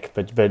scan it, Nick,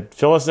 but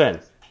fill us in.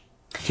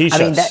 Teach I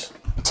mean, us.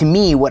 to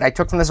me, what I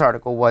took from this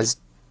article was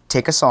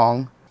take a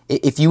song.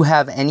 If you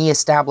have any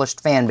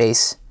established fan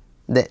base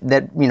that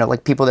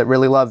like people that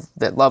really love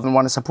and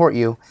want to support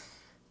you,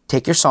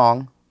 take your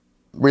song,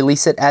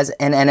 release it as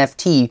an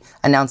NFT,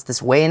 announce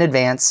this way in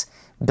advance,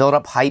 build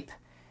up hype,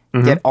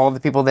 get all the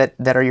people that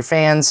are your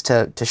fans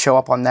to show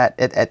up on that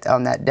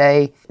on that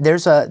day.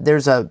 There's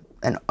a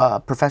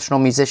professional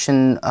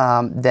musician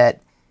that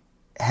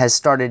has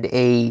started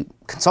a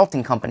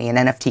consulting company, an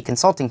NFT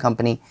consulting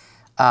company,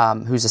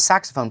 who's a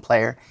saxophone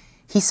player.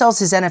 He sells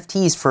his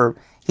NFTs for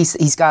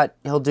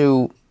he'll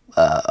do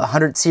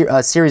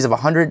a series of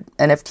 100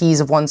 NFTs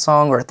of one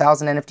song or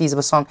 1,000 NFTs of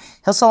a song.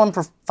 He'll sell them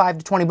for $5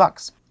 to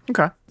 $20.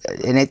 Okay.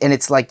 And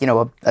it's like, a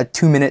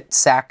 2-minute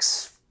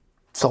sax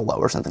solo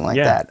or something like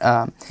that.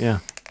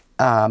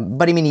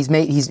 But I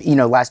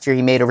mean, last year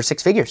he made over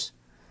 6 figures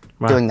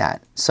doing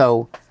that.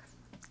 So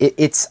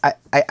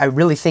I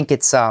really think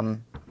it's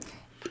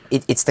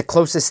the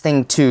closest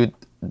thing to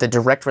the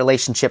direct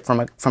relationship from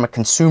a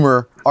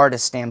consumer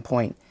artist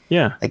standpoint.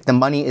 Yeah. Like the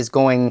money is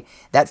going,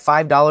 that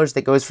 $5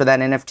 that goes for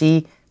that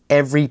NFT,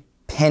 every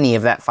penny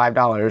of that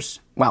 $5,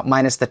 well,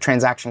 minus the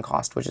transaction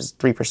cost, which is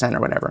 3% or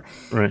whatever,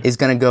 is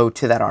going to go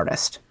to that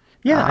artist.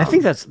 Yeah, I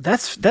think that's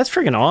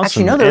freaking awesome.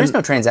 Actually, no, there is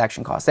no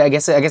transaction cost. I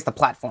guess the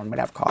platform would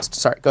have cost.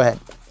 Sorry, go ahead.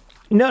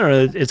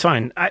 No, it's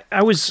fine.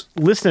 I was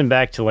listening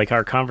back to like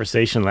our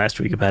conversation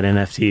last week about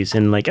NFTs,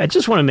 and like I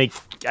just want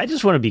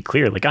to be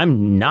clear. Like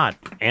I'm not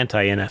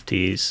anti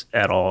NFTs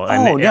at all.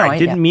 I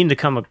didn't mean to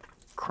come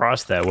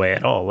across that way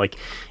at all. Like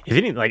if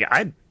anything, like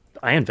I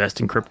invest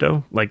in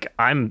crypto. Like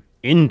I'm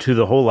into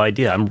the whole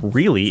idea. I'm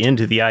really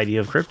into the idea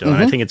of crypto. And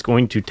I think it's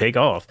going to take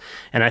off.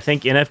 And I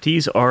think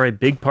NFTs are a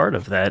big part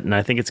of that. And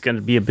I think it's going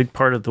to be a big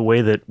part of the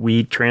way that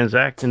we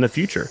transact in the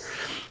future.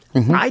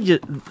 I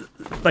just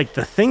like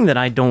the thing that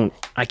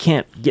I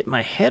can't get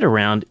my head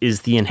around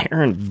is the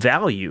inherent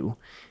value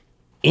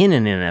in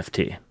an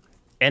NFT.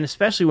 And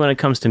especially when it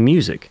comes to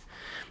music.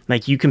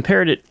 Like you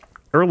compared it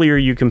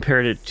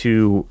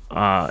to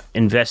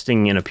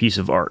investing in a piece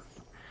of art,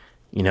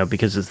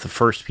 because it's the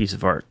first piece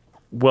of art.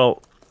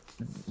 Well,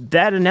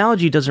 that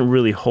analogy doesn't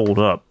really hold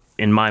up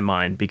in my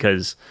mind,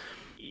 because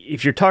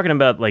if you're talking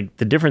about like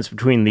the difference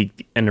between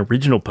an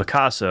original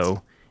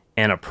Picasso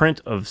and a print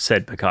of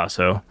said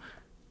Picasso,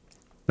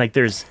 like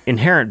there's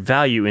inherent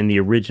value in the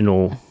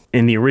original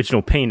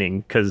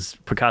painting because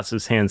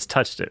Picasso's hands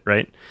touched it,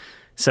 right?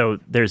 So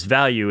there's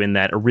value in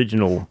that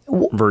original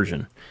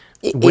version.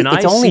 when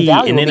it's I only see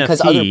an valuable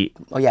because NFT,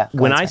 other. Oh yeah.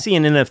 when I see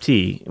an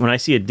NFT, when I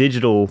see a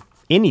digital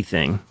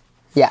anything,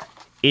 Yeah.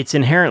 it's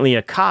inherently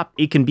a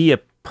it can be a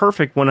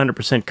perfect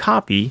 100%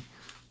 copy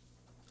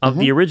of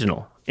the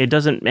original. It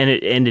doesn't,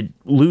 and it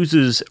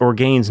loses or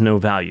gains no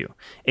value,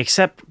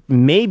 except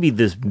maybe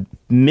this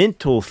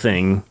mental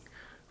thing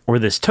or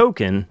this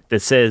token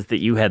that says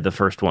that you had the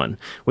first one,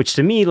 which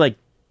to me like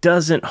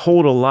doesn't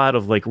hold a lot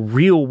of like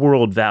real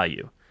world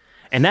value.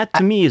 And that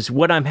to me is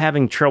what I'm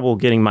having trouble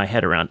getting my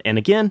head around. And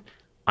again,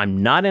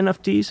 I'm not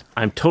NFTs.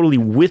 I'm totally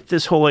with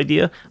this whole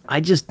idea. I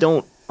just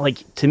don't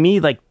like, to me,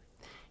 like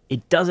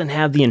it doesn't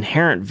have the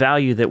inherent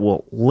value that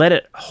will let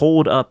it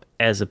hold up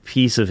as a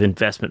piece of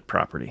investment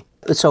property.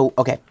 So,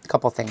 okay, a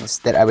couple things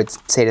that I would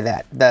say to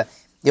that.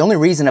 The only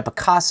reason a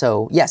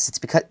Picasso, yes,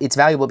 it's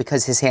valuable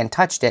because his hand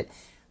touched it,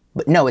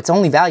 but no, it's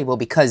only valuable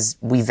because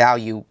we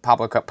value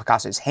Pablo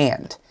Picasso's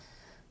hand.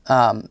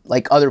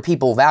 Like other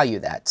people value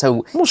that.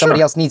 So somebody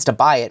else needs to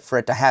buy it for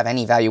it to have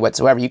any value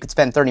whatsoever. You could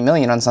spend $30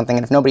 million on something,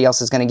 and if nobody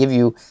else is going to give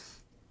you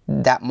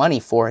that money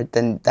for it,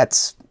 then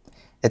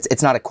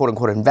it's not a quote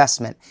unquote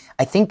investment.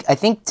 I think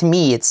to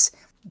me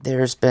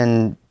there's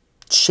been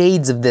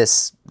shades of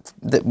this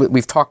that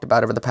we've talked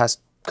about over the past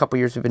couple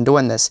years we've been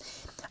doing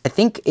this. I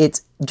think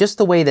it's just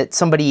the way that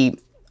somebody,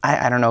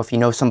 I don't know if you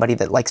know somebody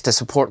that likes to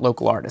support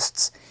local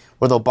artists,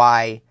 where they'll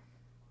buy,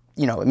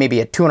 maybe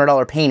a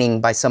 $200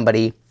 painting by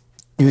somebody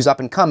who's up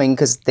and coming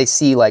because they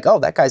see like, oh,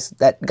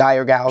 that guy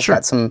or gal's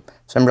got some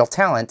real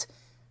talent.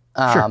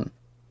 I'm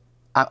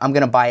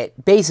going to buy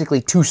it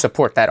basically to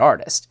support that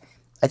artist.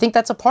 I think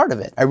that's a part of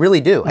it. I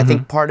really do. I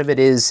think part of it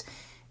is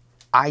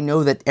I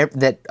know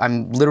that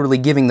I'm literally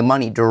giving the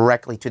money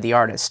directly to the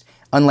artist,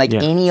 unlike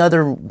any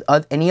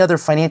other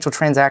financial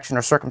transaction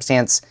or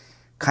circumstance,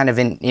 kind of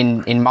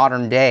in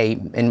modern day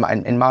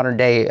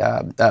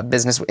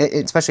business,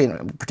 especially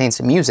when it pertains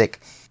to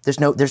music. There's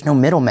no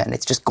middleman.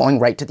 It's just going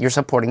right to you're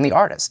supporting the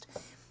artist.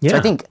 Yeah, so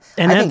I think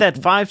that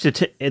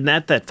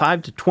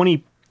 5 to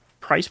 20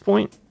 price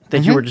point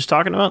that you were just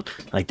talking about,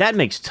 like that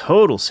makes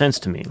total sense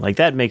to me. Like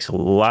that makes a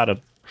lot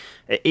of.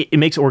 It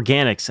makes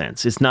organic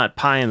sense. It's not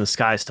pie in the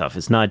sky stuff.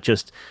 It's not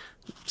just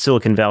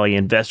Silicon Valley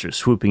investors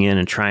swooping in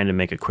and trying to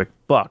make a quick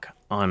buck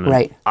on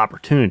an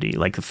opportunity.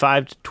 Like the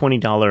 $5 to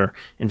 $20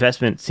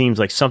 investment seems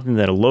like something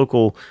that a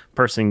local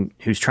person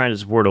who's trying to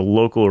support a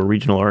local or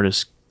regional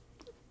artist,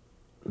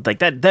 like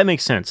that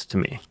makes sense to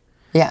me.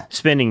 Yeah.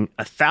 Spending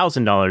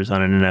 $1,000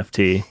 on an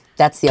NFT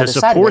that's the to other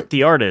side of support it.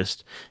 the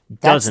artist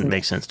doesn't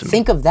make sense to me.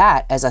 Think of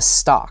that as a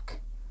stock,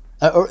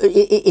 or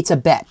it's a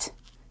bet.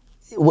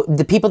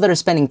 The people that are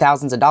spending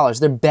thousands of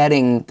dollars, they're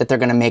betting that they're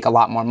going to make a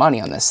lot more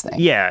money on this thing.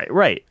 Yeah,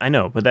 right. I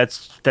know, but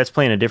that's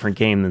playing a different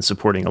game than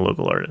supporting a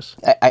local artist.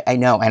 I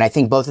know, and I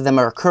think both of them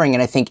are occurring,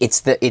 and I think it's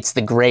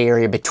the gray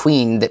area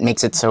between that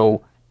makes it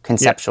so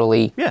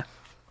conceptually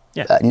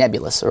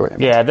nebulous or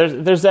whatever. Yeah,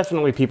 there's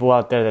definitely people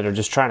out there that are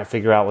just trying to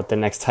figure out what the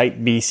next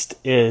hype beast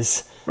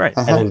is, right?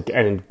 And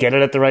then get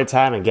it at the right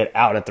time and get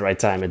out at the right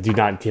time, and do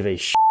not give a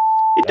shit.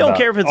 It don't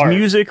care if it's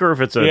music or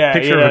if it's a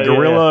picture of a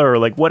gorilla or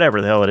like whatever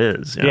the hell it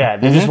is. Yeah,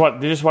 they just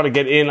want to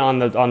get in on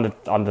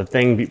the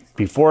thing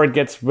before it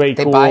gets way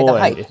cool. They buy the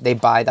hype. They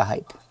buy the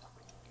hype.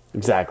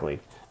 Exactly,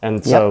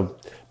 and so,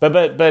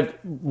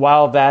 but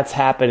while that's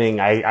happening,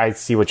 I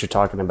see what you're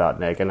talking about,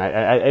 Nick, and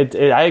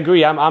I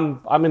agree.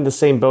 I'm in the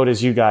same boat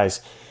as you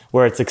guys,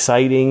 where it's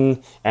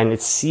exciting and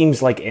it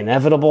seems like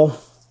inevitable,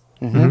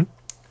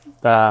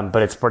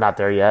 but we're not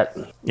there yet.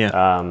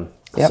 Yeah.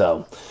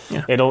 So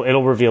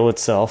it'll reveal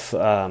itself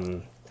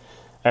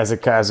as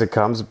it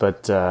comes,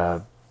 but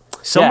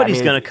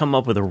somebody's going to come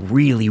up with a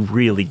really,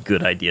 really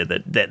good idea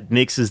that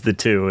mixes the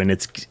two, and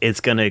it's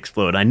going to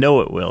explode. I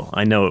know it will.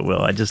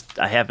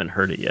 I haven't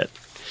heard it yet.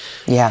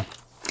 Yeah.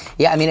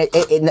 I mean,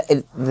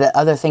 the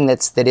other thing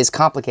that is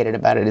complicated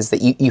about it is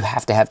that you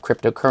have to have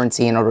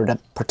cryptocurrency in order to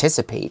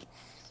participate,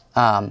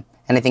 and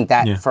I think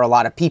that for a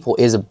lot of people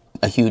is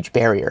a huge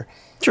barrier.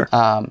 Sure.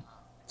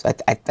 So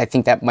I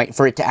think that might,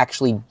 for it to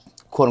actually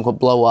quote unquote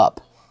blow up,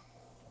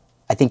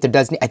 I think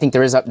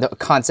there is a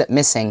concept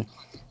missing.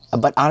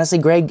 But honestly,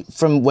 Greg,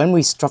 from when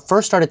we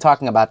first started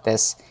talking about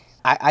this,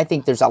 I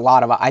think there's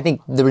I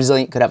think the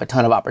Resilient could have a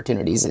ton of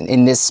opportunities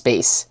in this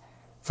space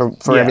for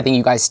everything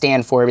you guys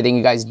stand for, everything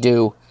you guys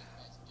do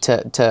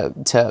to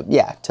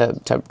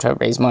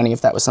raise money if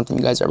that was something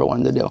you guys ever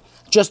wanted to do.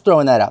 Just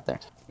throwing that out there.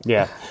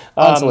 Yeah.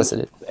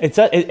 Unsolicited.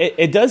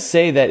 It does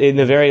say that in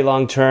the very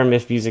long term,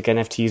 if music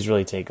NFTs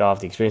really take off,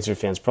 the experience for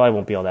fans probably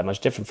won't be all that much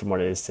different from what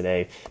it is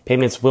today.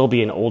 Payments will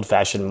be an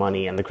old-fashioned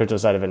money, and the crypto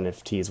side of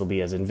NFTs will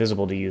be as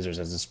invisible to users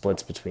as the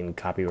splits between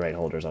copyright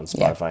holders on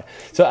Spotify.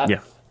 So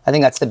I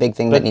think that's the big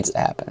thing that needs to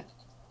happen.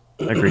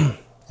 Agree.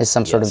 Is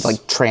some sort of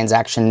like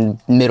transaction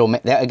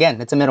middleman.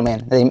 Again, it's a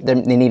middleman. They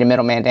need a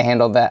middleman to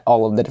handle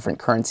all of the different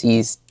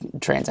currencies,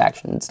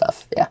 transaction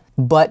stuff. Yeah.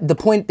 But the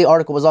point the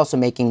article was also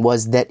making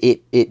was that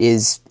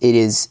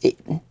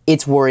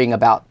it's worrying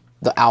about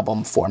the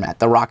album format,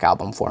 the rock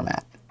album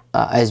format.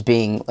 as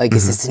being like,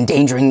 is this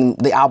endangering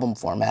the album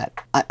format?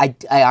 I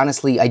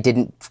honestly, I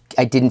didn't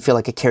feel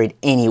like it carried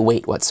any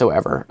weight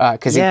whatsoever,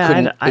 because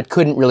it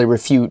couldn't really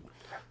refute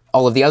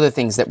all of the other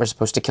things that were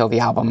supposed to kill the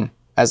album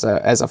as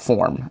a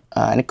form.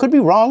 And it could be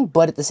wrong,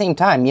 but at the same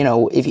time, you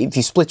know, if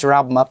you split your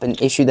album up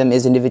and issue them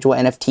as individual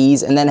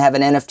NFTs and then have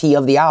an NFT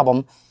of the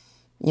album,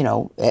 you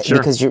know,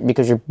 because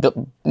you're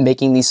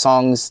making these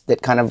songs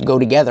that kind of go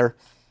together.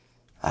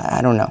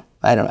 I don't know.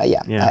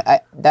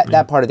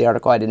 That part of the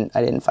article I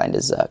didn't find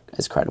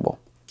as credible.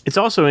 It's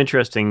also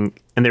interesting,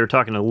 and they were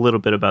talking a little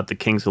bit about the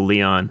Kings of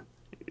Leon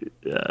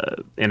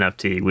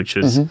NFT, which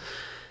is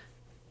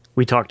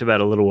we talked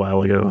about a little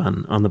while ago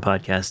on the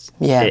podcast.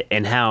 Yeah,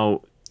 and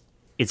how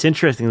it's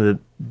interesting that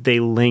they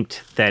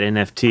linked that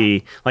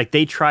NFT, like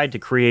they tried to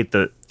create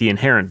the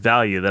inherent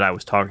value that I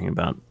was talking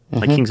about.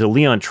 Like Kings of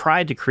Leon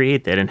tried to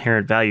create that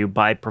inherent value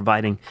by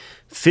providing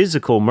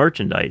physical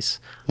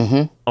merchandise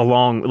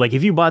along. Like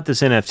if you bought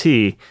this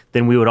NFT,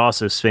 then we would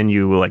also send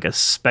you like a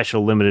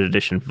special limited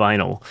edition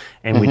vinyl,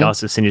 and we'd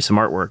also send you some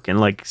artwork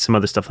and like some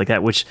other stuff like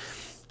that. Which,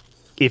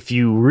 if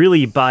you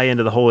really buy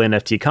into the whole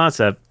NFT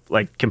concept,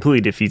 like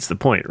completely defeats the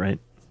point, right?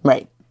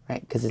 Right.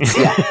 Because it's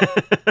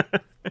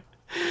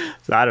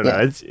So I don't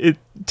know. It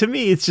to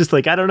me, it's just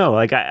like I don't know.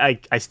 Like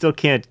I still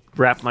can't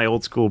wrap my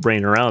old school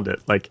brain around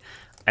it. Like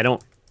I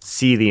don't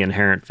see the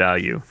inherent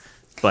value,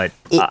 but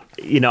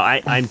you know,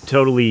 I'm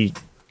totally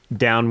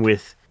down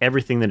with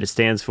everything that it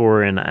stands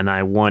for, and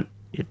I want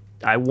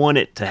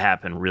it to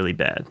happen really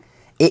bad.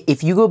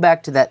 If you go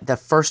back to the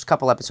first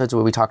couple episodes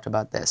where we talked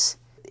about this,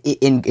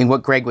 in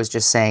what Greg was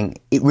just saying,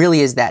 it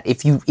really is that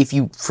if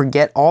you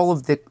forget all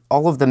of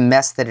the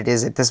mess that it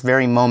is at this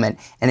very moment,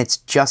 and it's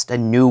just a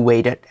new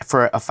way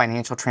for a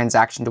financial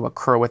transaction to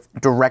occur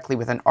directly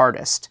with an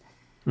artist.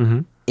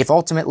 If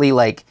ultimately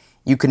like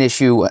you can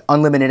issue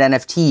unlimited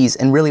NFTs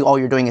and really all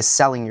you're doing is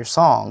selling your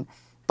song,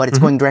 but it's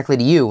going directly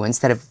to you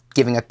instead of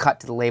giving a cut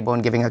to the label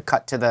and giving a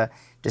cut to the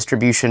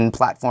distribution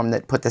platform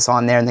that put this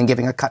on there and then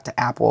giving a cut to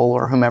Apple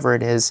or whomever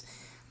it is.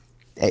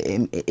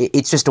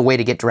 It's just a way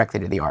to get directly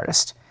to the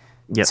artist.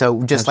 Yep,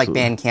 so just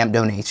absolutely. like Bandcamp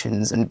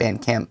donations and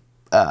Bandcamp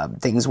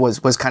things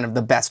was kind of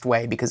the best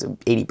way because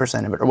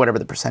 80% of it or whatever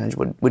the percentage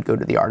would go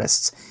to the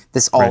artists.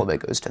 All of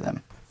it goes to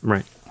them.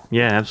 Right.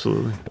 Yeah,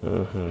 absolutely.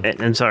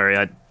 And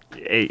sorry,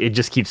 it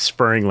just keeps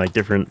spurring like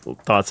different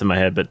thoughts in my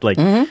head, but like,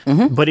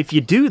 but if you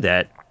do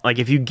that, like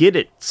if you get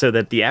it so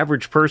that the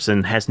average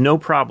person has no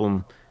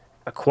problem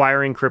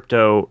acquiring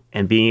crypto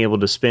and being able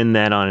to spend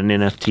that on an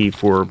NFT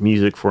for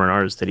music for an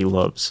artist that he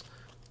loves,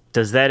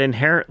 does that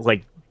inherit,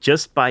 like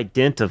just by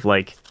dint of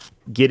like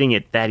getting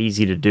it that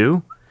easy to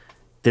do,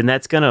 then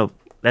that's gonna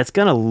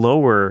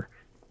lower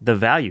the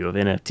value of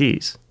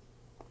NFTs.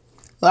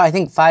 Well, I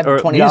think $5 or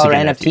 $20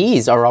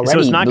 NFTs are already so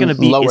it's not going to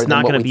be lower it's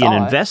not going to be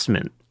an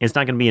investment. It's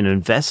not going to be an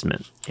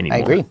investment anymore.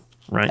 I agree.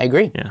 Right. I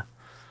agree. Yeah.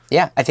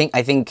 Yeah. I think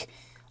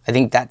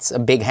that's a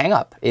big hang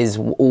up is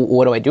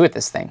what do I do with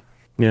this thing?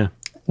 Yeah.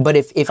 But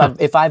if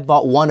I've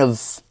bought one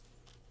of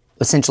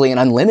essentially an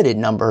unlimited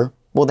number,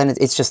 well then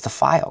it's just a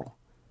file.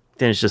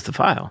 Then it's just a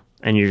file,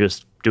 and you're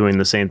just doing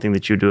the same thing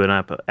that you do in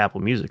Apple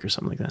Music or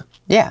something like that.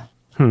 Yeah.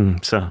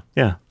 So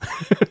yeah.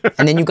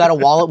 And then you've got a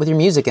wallet with your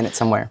music in it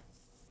somewhere.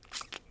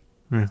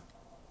 Yeah.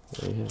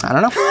 I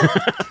don't know.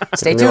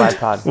 Stay tuned.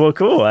 iPod. Well,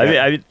 cool.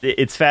 I mean,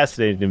 it's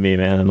fascinating to me,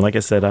 man. And like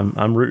I said,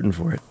 I'm rooting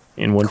for it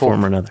in one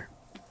form or another.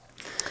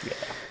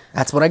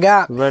 That's what I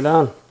got. Right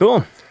on.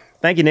 Cool.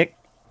 Thank you, Nick.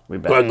 We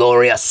back.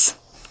 Gregorius.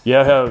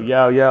 Yo.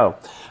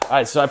 All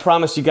right, so I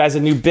promised you guys a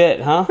new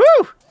bit, huh?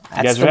 Woo!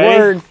 That's guys the ready?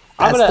 word.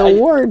 That's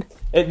the word.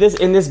 In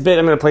this bit,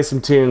 I'm going to play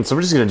some tunes, so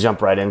we're just going to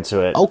jump right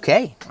into it.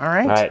 Okay. All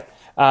right. All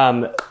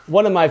right.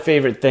 One of my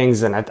favorite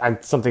things, and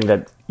something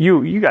that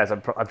you guys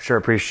I'm sure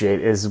appreciate,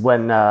 is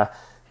when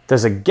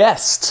there's a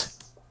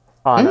guest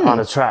on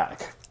a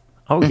track.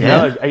 Oh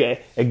yeah. You know,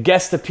 a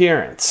guest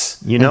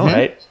appearance. You know,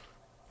 right?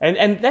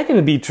 And that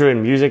can be true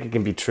in music. It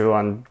can be true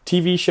on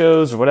TV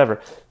shows or whatever.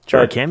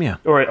 Sure, a cameo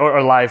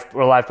or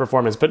live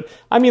performance. But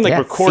I mean, like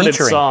recorded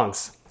featuring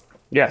songs.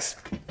 Yes,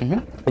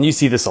 and you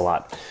see this a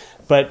lot.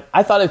 But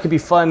I thought it could be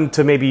fun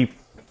to maybe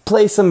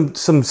play some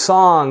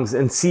songs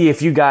and see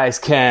if you guys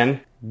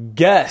can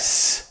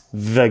guess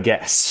the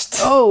guest.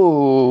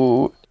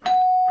 Oh.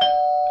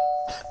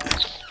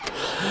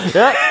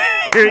 Yeah.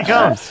 Here he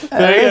comes.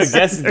 There you go.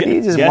 Guess He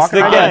the just guest. walked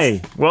right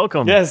Hey,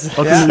 welcome. Yes.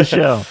 Welcome to the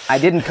show. I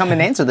didn't come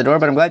and answer the door,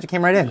 but I'm glad you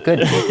came right in.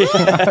 Good.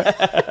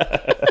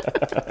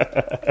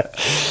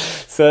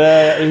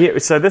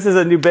 So this is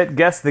a new bit,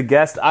 Guess the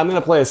Guest. I'm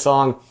going to play a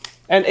song.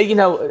 And, you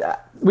know,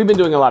 we've been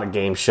doing a lot of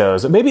game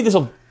shows. Maybe this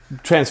will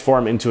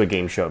transform into a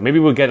game show. Maybe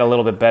we'll get a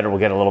little bit better. We'll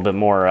get a little bit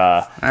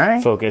more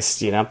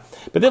focused, you know.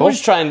 But then we're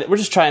just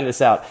trying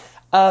this out.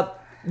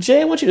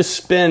 Jay, I want you to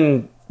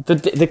spin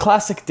the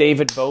classic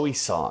David Bowie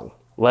song,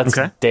 Let's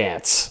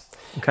Dance.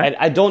 Okay. And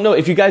I don't know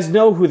if you guys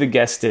know who the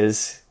guest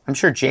is. I'm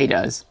sure Jay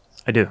does.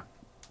 I do.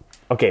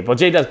 Okay, well,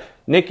 Jay does.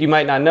 Nick, you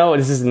might not know.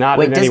 This is not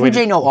Wait, in any way...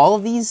 doesn't Jay know all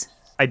of these?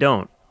 I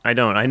don't. I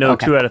know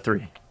 2 out of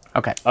 3.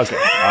 Okay. Okay,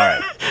 all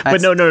right.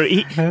 But no.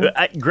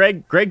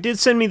 Greg did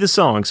send me the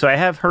song, so I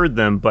have heard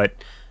them. But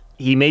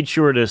he made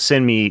sure to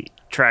send me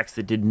tracks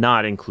that did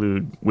not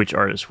include which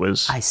artist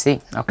was. I see.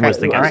 Okay. Was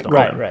the guest on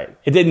Right, them. right.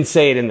 It didn't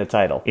say it in the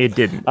title. It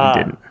didn't. It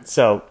didn't.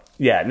 So,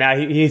 yeah, now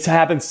he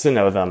happens to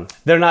know them.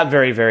 They're not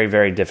very, very,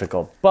 very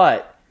difficult.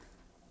 But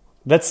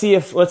let's see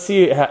if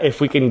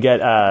we can get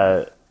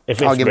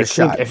if I'll give it a Nick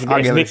shot. If I'll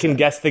give it a Nick can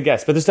guess the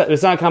guess. But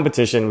it's not a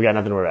competition. We got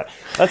nothing to worry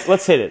about.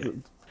 Let's hit it.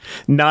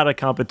 Not a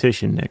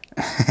competition, Nick.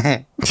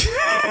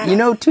 You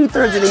know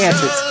 2/3 of the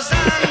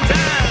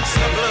answers.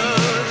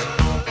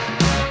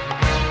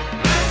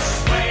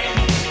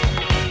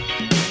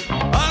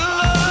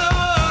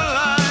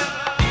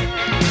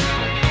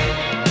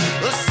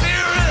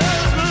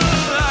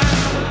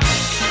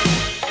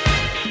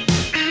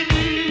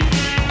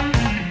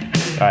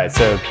 All right,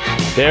 so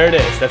there it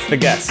is. That's the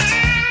guest.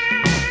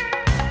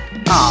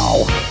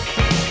 Oh.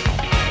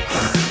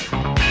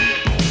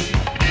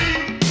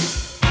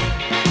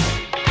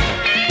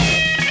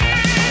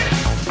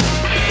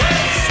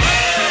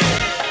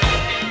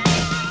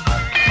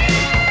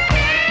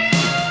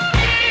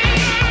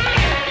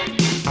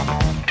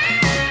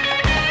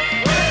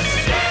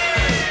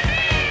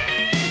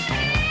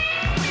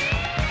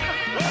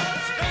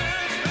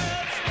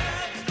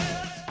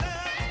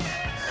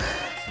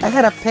 I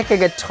gotta pick a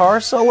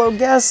guitar solo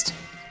guest.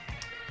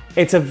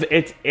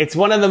 It's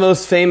one of the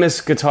most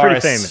famous guitarists Pretty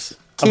famous. of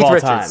Keith all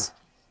Richards. time.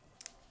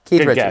 Keith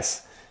Good Richards.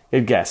 guess.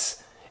 Good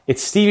guess.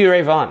 It's Stevie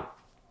Ray Vaughan.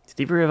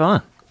 Stevie Ray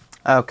Vaughan.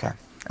 Okay.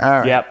 All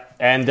right. Yep.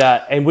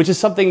 And which is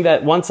something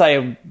that once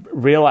I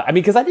realized, I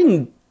mean, because I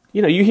didn't,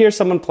 you hear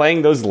someone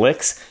playing those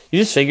licks, you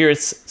just figure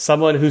it's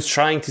someone who's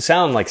trying to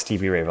sound like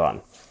Stevie Ray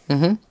Vaughan.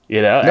 Mm-hmm. Nope,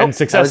 and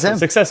that was him.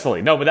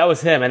 successfully. No, but that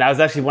was him, and that was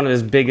actually one of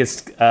his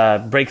biggest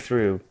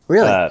breakthrough.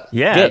 Really?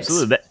 Yeah, gigs.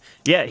 absolutely.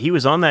 Yeah, he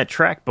was on that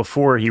track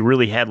before he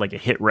really had like a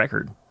hit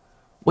record.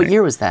 What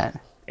year was that?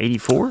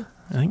 84,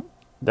 I think.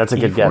 That's a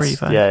good 84, guess.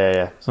 85.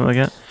 Yeah. Something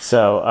like that.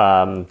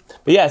 So,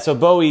 so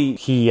Bowie,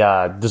 he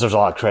deserves a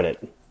lot of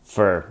credit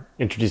for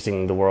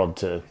introducing the world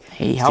to.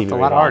 He helped Stevie a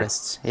Ray lot of Vaughan.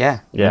 artists. Yeah.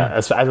 Yeah,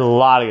 a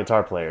lot of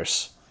guitar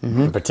players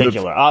in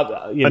particular.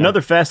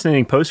 Another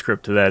fascinating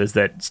postscript to that is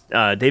that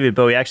David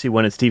Bowie actually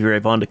wanted Stevie Ray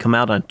Vaughan to come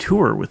out on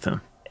tour with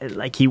him.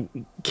 Like he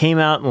came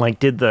out and like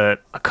did a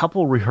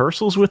couple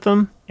rehearsals with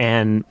them,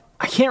 and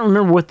I can't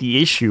remember what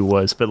the issue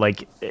was, but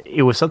like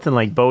it was something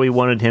like Bowie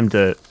wanted him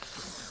to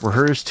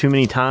rehearse too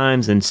many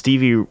times, and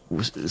Stevie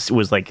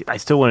was like, I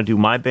still want to do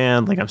my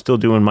band, like I'm still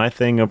doing my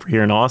thing over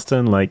here in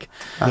Austin, like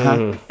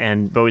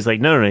and Bowie's like,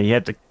 no, you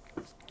have to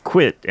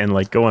quit and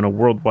like go on a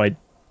worldwide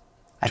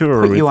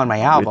tour. Put you on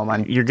my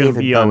album. You're going to David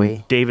be Bowie.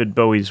 on David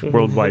Bowie's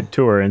worldwide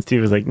tour, and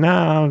Steve was like, no,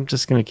 I'm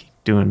just going to keep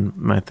doing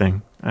my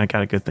thing. I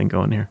got a good thing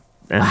going here,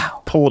 and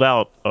pulled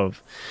out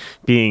of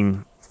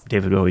being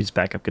David Bowie's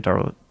backup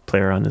guitar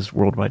player on his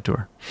worldwide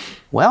tour.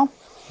 Well,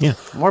 Yeah.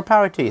 more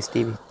power to you,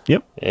 Stevie.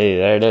 Yep. Hey,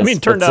 there it is. I mean,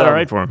 it turned out all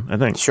right for him, I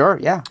think. Sure.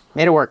 Yeah.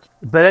 Made it work.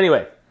 But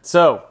anyway,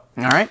 so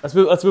All right. let's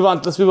move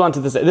on. Let's move on to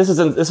this. This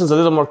one's a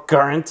little more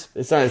current.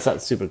 It's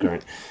not super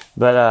current,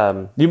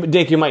 but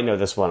Dick, you might know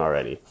this one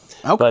already.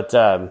 Okay. But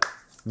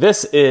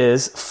this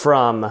is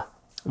from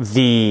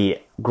the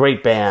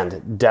great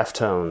band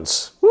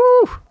Deftones.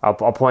 Woo! I'll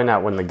point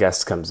out when the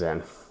guest comes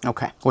in.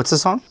 Okay. What's the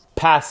song?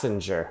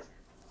 Passenger.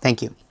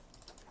 Thank you.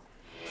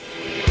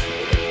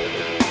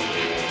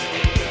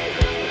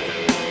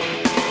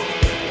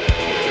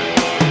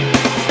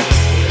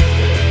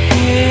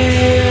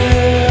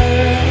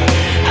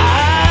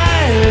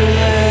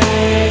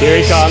 Here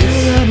he comes.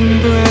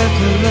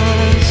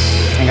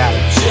 I got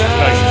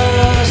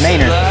it.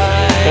 Maynard.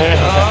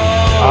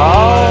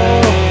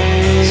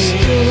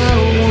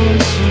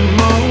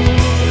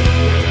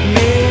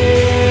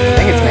 I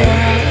think it's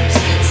Maynard.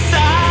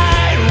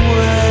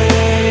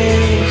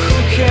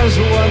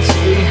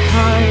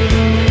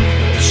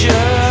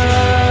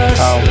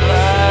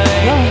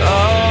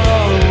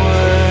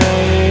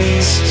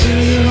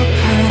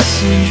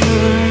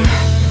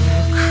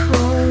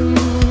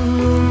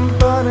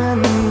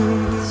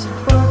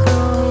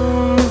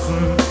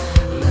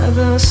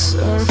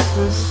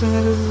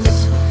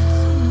 Surfaces,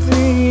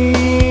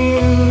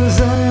 these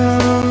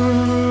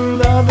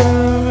and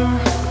other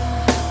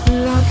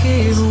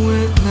lucky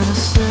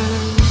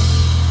witnesses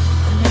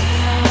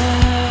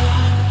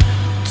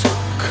to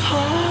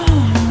call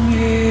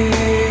me.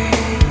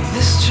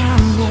 This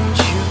time, won't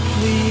you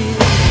please?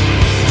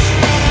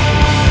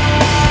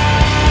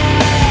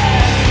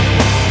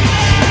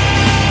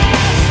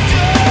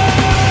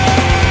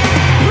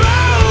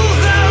 Roll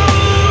the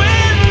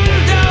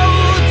window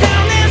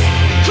down this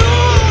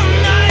cool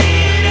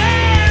night.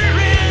 Air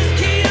is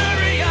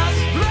curious.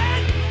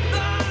 Let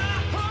the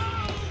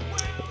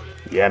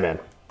whole Yeah, man.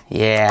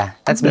 Yeah.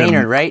 That's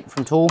Maynard, right?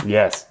 From Tool?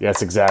 Yes,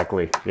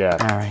 exactly. Yeah.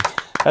 All right.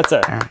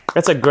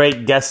 That's a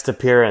great guest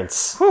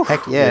appearance.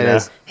 Heck yeah, it Yeah.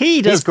 is.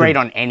 He does He's great the-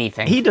 on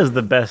anything. He does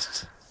the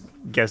best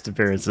guest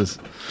appearances.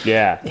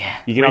 Yeah.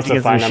 You can Rage also Against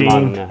the find them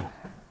Machine. on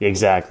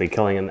exactly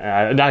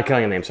not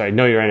killing a name. Sorry,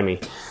 Know Your Enemy.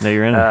 No,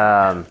 you're in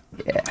it.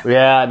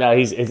 Yeah, no,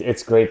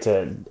 it's great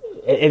to.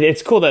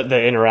 It's cool that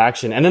the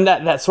interaction, and then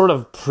that sort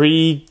of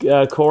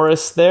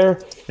pre-chorus there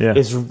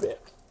is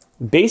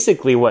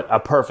basically what a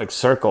perfect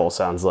circle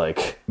sounds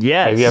like.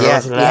 Yeah, have you ever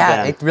listened to that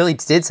band? It really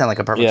did sound like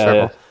a perfect circle.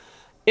 Yeah.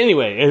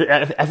 Anyway,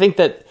 I think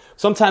that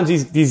sometimes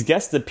these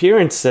guest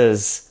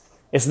appearances,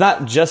 it's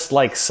not just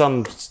like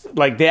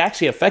they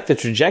actually affect the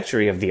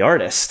trajectory of the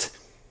artist.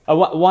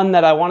 One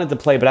that I wanted to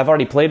play, but I've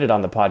already played it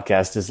on the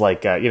podcast, is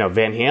like Van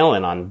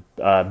Halen on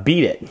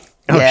 "Beat It."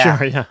 Oh,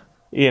 sure, yeah.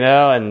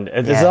 And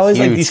there's always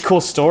huge. like these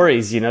cool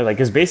stories,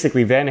 because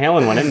basically Van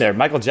Halen went in there.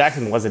 Michael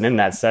Jackson wasn't in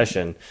that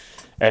session.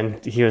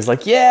 And he was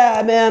like,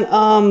 yeah, man,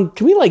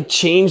 can we like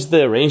change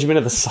the arrangement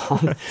of the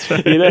song?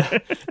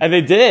 And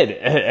they did.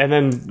 And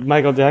then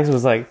Michael Jackson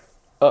was like,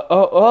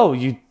 oh,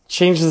 you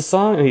changed the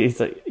song? And he's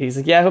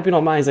like, yeah, I hope you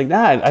don't mind. He's like,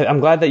 nah, I'm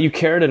glad that you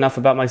cared enough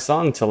about my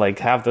song to like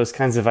have those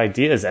kinds of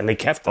ideas. And they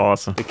kept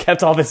awesome. They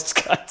kept all this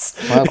cuts.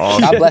 Well,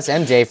 God bless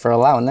MJ for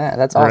allowing that.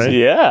 That's awesome. Right.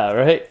 Yeah,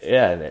 right.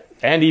 Yeah.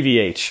 And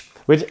EVH.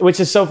 Which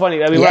is so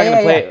funny. I mean, we're not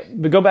gonna play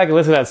it, but go back and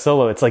listen to that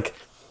solo. It's like,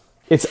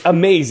 it's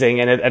amazing,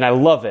 and I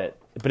love it.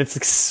 But it's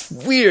like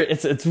weird.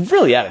 It's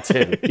really out of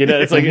tune.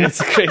 It's like it's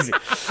crazy.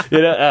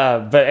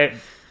 But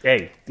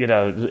hey,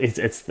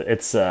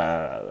 it's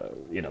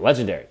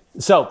legendary.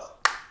 So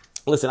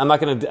listen, I'm not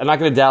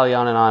gonna dally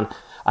on and on.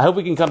 I hope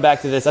we can come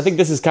back to this. I think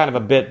this is kind of a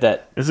bit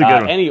that this is a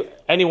good one.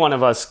 Any one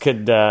of us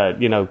could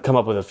come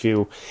up with a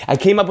few. I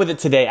came up with it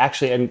today,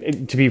 actually,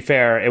 and to be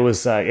fair, it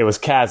was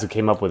Kaz who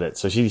came up with it,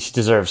 so she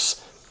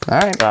deserves All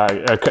right.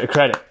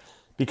 Credit.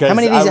 Because how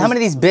many of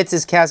these bits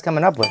is Kaz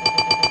coming up with?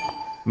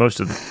 Most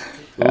of them.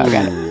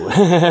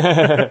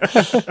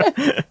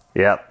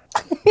 Yep.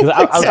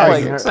 I was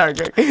playing her. Sorry,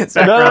 Greg.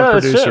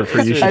 Background producer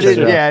for you. I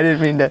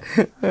didn't mean to.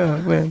 Oh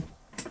man.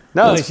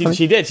 No,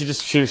 she did. She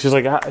was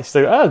like,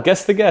 oh,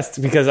 guess the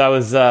guest, because I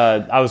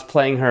was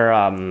playing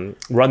her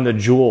Run the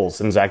Jewels,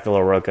 and Zach De La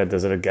Roca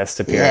does a guest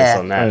appearance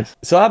on that. Nice.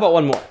 So how about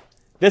one more?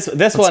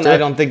 This one I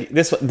don't think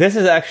this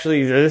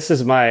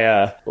is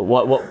my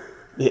what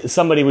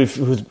somebody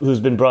who's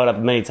been brought up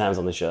many times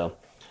on the show.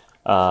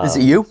 Is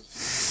it you?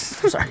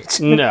 I'm sorry.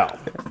 No,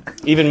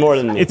 even more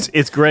than me.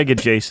 It's Greg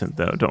adjacent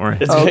though. Don't worry.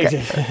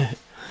 Okay.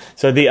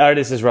 So the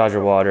artist is Roger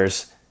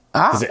Waters.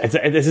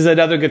 This is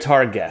another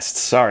guitar guest.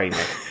 Sorry,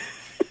 Nick.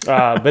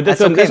 But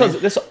this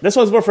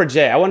one's more for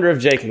Jay. I wonder if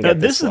Jay can get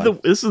this one.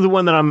 This is the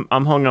one that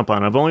I'm hung up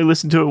on. I've only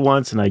listened to it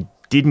once and I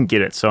didn't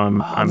get it, so I'm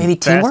maybe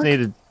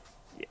fascinated.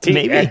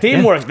 Maybe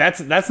teamwork.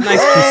 That's nice to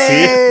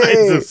see.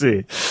 Nice to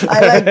see.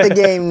 I like the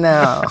game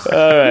now.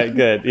 All right,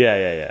 good.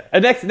 Yeah.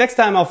 And next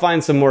time I'll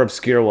find some more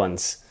obscure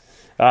ones.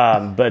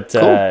 But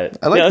cool. I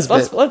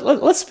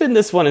like let's spin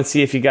this one and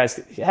see if you guys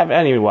have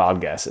any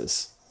wild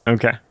guesses.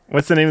 Okay.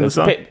 What's the name of the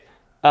song?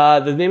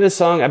 The name of the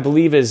song, I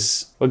believe,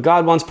 is What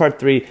God Wants Part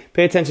 3.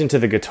 Pay attention to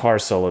the guitar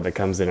solo that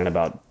comes in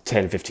about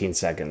 10-15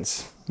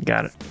 seconds.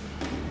 Got it.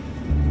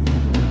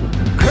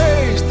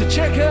 Crazed to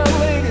check out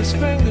ladies'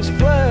 fingers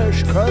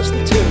flash across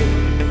the tape.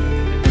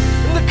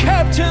 And the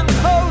captain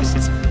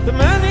posts the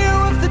menu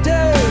of the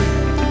day.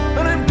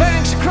 And in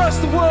banks across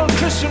the world,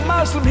 Christian,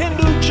 Muslim,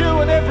 Hindu, Jew,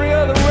 and every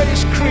other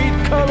race, creed,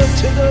 color,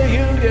 to the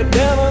hue, get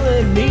down on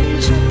their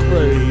knees and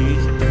pray.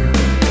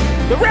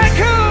 The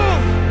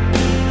raccoon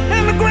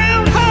and the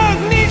groundhog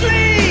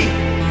neatly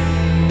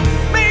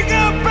make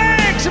up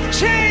bags of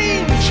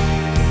change.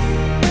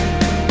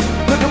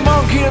 Put the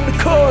monkey in the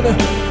corner.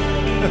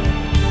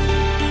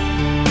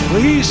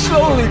 Well, he's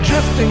slowly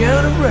drifting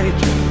out of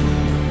range.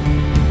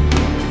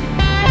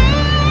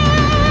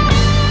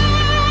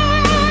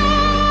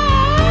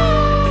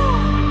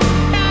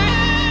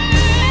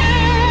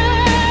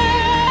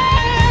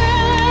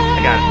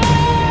 I got it.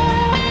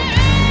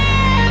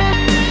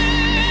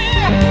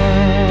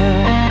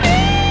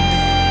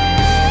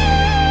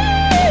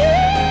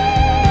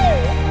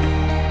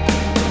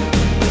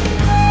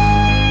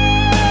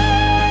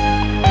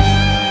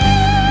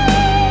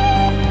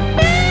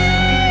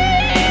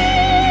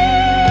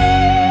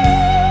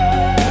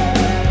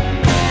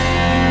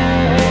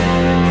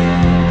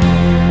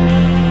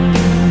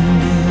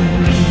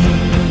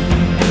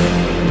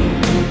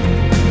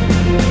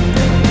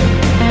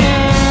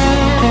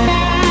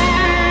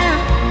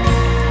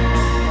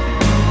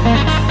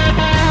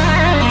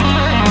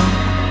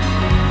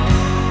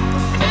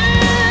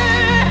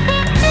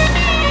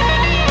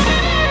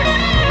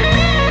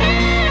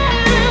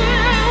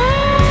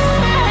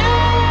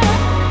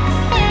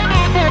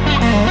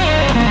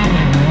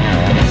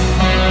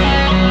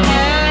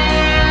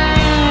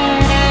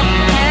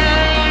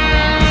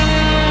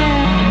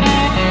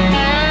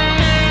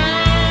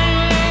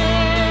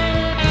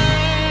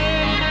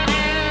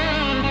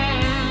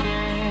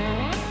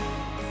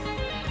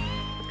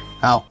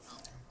 Oh.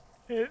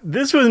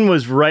 This one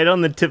was right on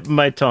the tip of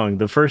my tongue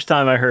the first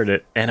time I heard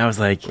it, and I was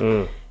like,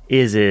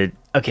 is it...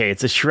 Okay,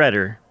 it's a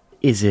shredder.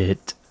 Is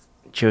it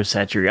Joe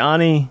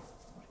Satriani?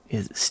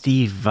 Is it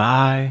Steve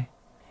Vai?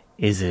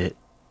 Is it...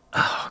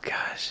 Oh,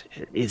 gosh.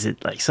 Is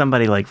it like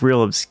somebody like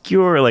real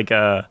obscure, like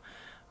a...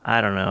 I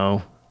don't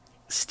know.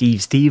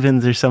 Steve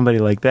Stevens or somebody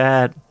like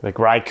that. Like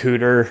Ry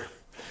Cooder.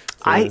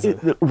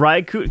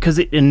 Because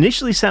it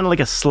initially sounded like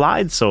a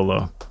slide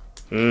solo.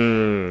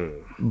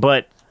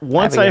 But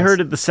once I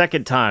heard it the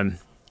second time,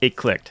 it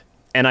clicked.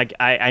 And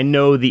I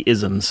know the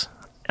isms.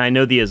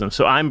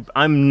 So I'm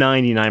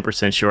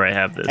 99% sure I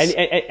have this.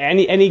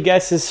 Any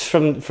guesses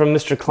from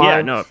Mr. Klein?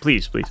 Yeah, no,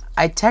 please.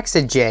 I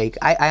texted Jake.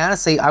 I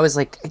honestly, I was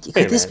like,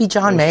 could this be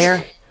John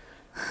Mayer?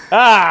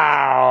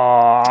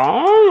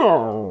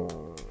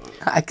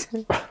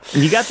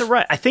 You got the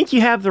right. I think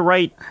you have the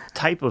right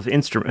type of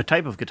instrument,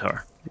 type of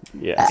guitar.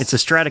 Yes. It's a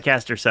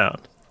Stratocaster sound.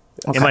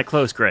 Okay. Am I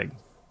close, Greg?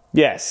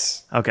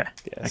 Yes. Okay.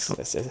 Yes.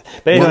 Excellent. Yes.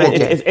 But anyway,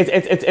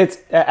 it's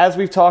as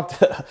we've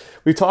talked,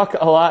 we talk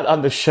a lot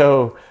on the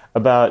show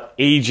about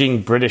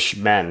aging British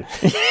men.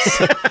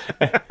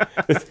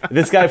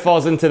 this guy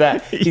falls into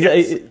that.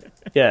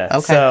 Yeah. Okay.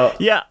 So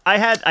Yeah,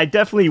 I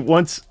definitely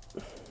once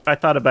I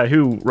thought about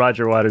who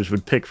Roger Waters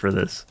would pick for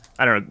this.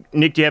 I don't know.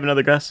 Nick, do you have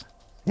another guess?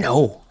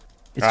 No.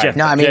 It's All Jeff. right.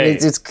 No, I mean, Jay.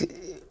 it's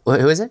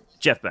who is it?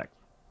 Jeff Beck.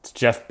 it's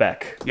Jeff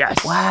Beck.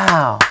 Yes.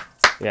 Wow.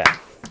 Yeah.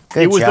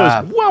 Good It was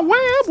job. those wah, wah,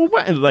 wah, wah,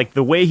 and like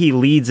the way he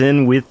leads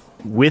in with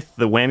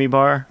the whammy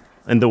bar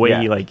and the way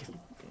he like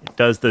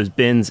does those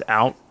bends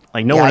out.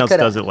 Like no Yeah, one I else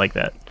coulda- does it like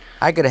that.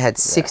 I could have had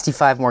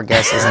 65 more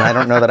guesses, and I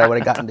don't know that I would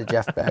have gotten to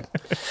Jeff Beck.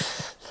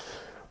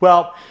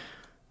 Well,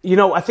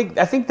 I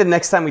think the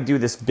next time we do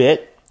this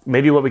bit,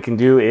 maybe what we can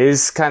do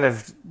is kind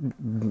of.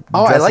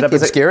 Oh, I dress it like up the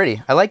as a-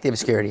 obscurity. I like the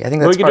obscurity. I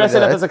think that's We can part of dress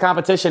it up the- as a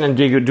competition and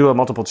do a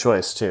multiple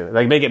choice too.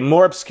 Like make it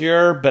more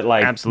obscure, but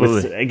like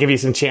Absolutely. give you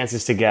some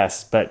chances to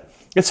guess. But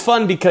it's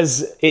fun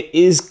because it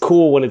is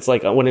cool when it's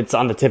when it's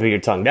on the tip of your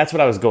tongue. That's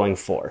what I was going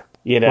for.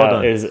 Well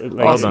done. Is like,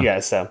 Well done. yeah.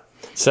 So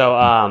it's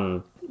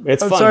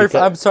I'm fun. sorry.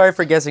 because- I'm sorry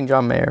for guessing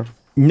John Mayer.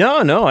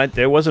 No,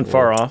 it wasn't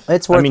far off.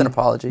 It's worth an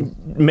apology.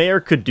 Mayor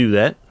could do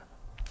that.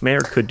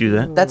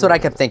 That's what I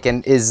kept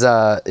thinking. Is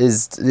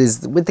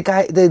with the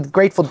guy, the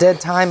Grateful Dead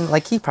time?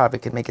 Like he probably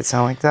could make it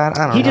sound like that.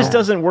 I don't know. He just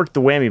doesn't work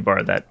the whammy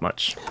bar that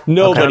much.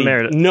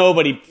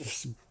 Nobody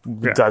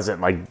does it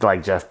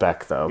like Jeff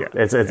Beck though. Yeah.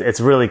 It's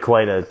really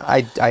quite a. I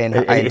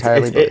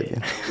entirely believe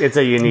you. It's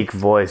a unique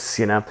voice,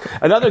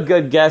 Another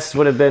good guess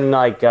would have been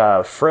like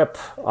Fripp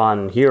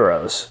on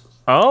Heroes.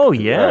 Oh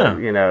yeah,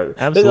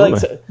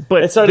 absolutely.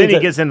 But then he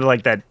gets into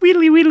like that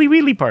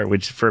wheedly part,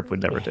 which Fripp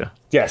would never do.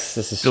 Yes,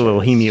 this is The little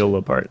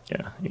hemiola part.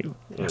 Yeah.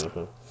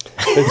 But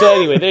so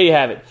anyway, there you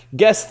have it.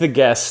 Guess the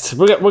guest.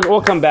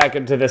 We'll come back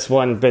into this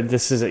one, but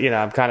this is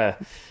I'm kind of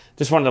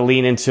just wanted to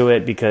lean into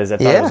it because I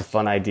thought it was a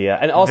fun idea,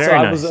 and also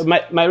Very nice.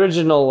 my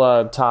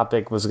original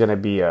topic was going to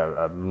be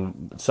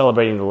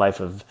celebrating the life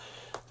of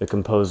the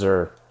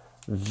composer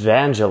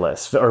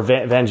Vangelis or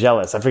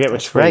Vangelis. I forget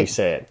which way you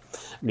say it.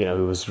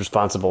 Who was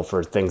responsible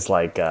for things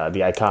like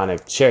the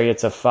iconic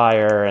Chariots of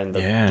Fire and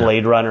the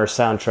Blade Runner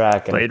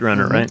soundtrack. And, Blade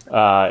Runner,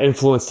 right?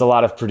 Influenced a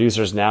lot of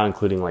producers now,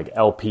 including like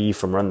LP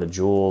from Run the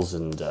Jewels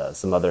and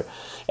some other.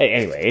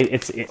 Anyway,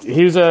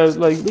 he was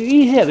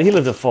he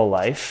lived a full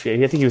life. I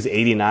think he was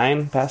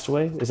 89, passed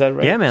away. Is that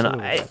right? Yeah, man.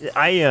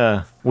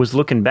 I was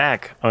looking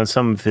back on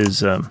some of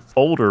his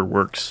older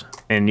works,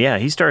 and yeah,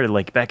 he started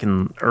like back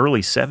in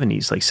early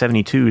 70s, like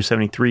 72,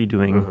 73,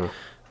 doing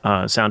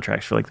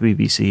soundtracks for like the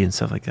BBC and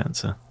stuff like that.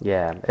 So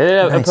yeah,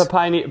 Nice. a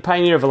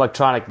pioneer of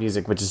electronic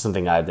music, which is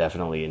something I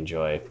definitely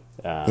enjoy.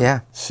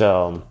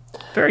 So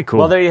very cool.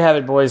 well, there you have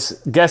it, boys.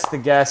 Guess the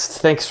guest.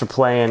 Thanks for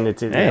playing.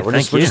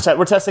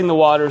 We're testing the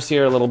waters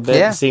here a little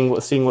bit, seeing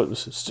what's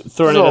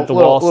throwing it at the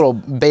walls. Little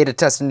beta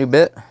test a new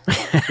bit.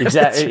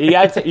 Exactly. You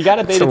got to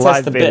beta It's a test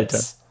live the beta bits.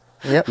 test.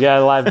 Yep. You got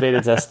to live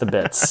beta test the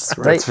bits. That's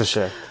right. for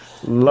sure.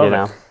 Love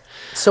it.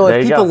 So There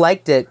if you people go.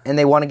 liked it and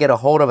they want to get a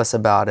hold of us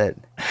about it,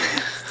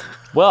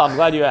 Well, I'm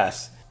glad you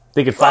asked.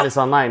 They can find us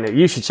online at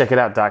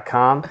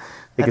youshouldcheckitout.com.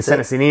 They can That's send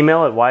it. us an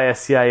email at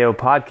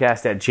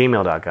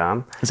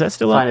ysciopodcast@gmail.com. Is that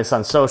still Find up? us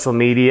on social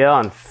media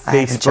on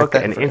haven't checked Facebook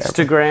that in and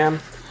forever.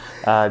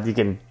 Instagram. You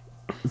can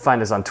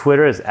find us on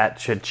Twitter as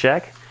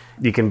 @shouldcheck.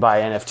 You can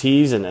buy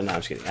NFTs and no, I'm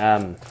just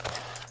kidding.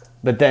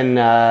 But then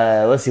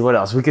let's see what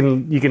else you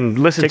can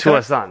listen TikTok? to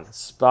us on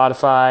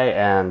Spotify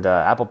and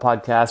Apple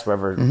Podcasts,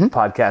 wherever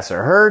podcasts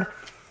are heard.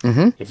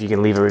 If you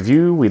can leave a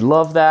review, we'd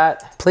love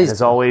that. Please And as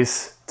do.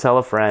 always, tell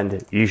a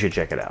friend. You should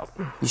check it out.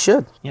 you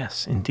should.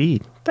 Yes,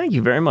 indeed. Thank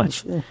you very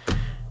much.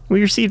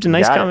 We received a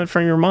nice got it. comment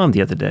from your mom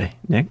the other day,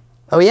 Nick.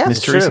 Oh yeah.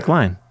 Miss Teresa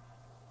Klein,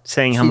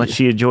 saying how much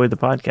she enjoyed the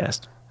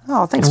podcast.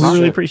 Oh, thanks, We Mom.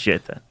 really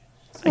appreciate that.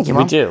 Thank you, We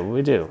Mom.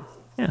 do.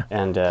 Yeah,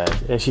 And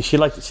she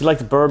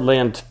liked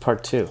Birdland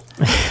Part 2.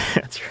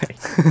 that's right.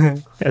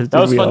 That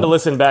was fun to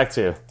listen back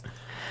to.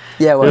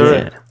 Yeah. Well,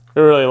 We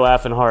were really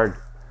laughing hard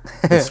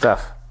and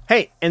stuff.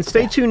 Hey, and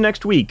stay tuned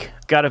next week.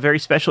 Got a very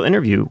special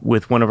interview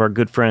with one of our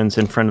good friends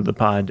and friend of the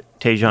pod,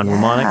 Tejan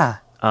Romanic.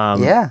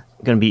 yeah.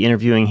 Going to be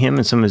interviewing him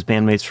and some of his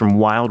bandmates from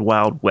Wild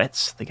Wild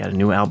Wets. They got a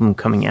new album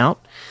coming out.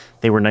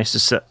 They were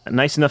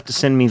nice enough to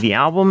send me the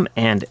album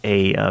and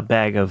a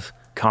bag of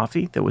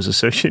coffee that was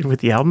associated with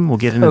the album. We'll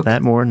get into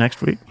that more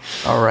next week.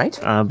 All right.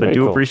 But Very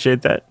do cool.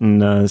 appreciate that,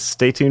 and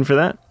stay tuned for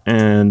that.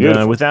 And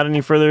Beautiful. without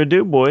any further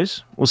ado,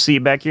 boys, we'll see you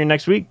back here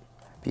next week.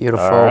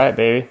 Beautiful. All right,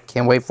 baby.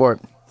 Can't wait for it.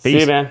 See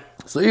you, man.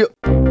 See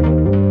you.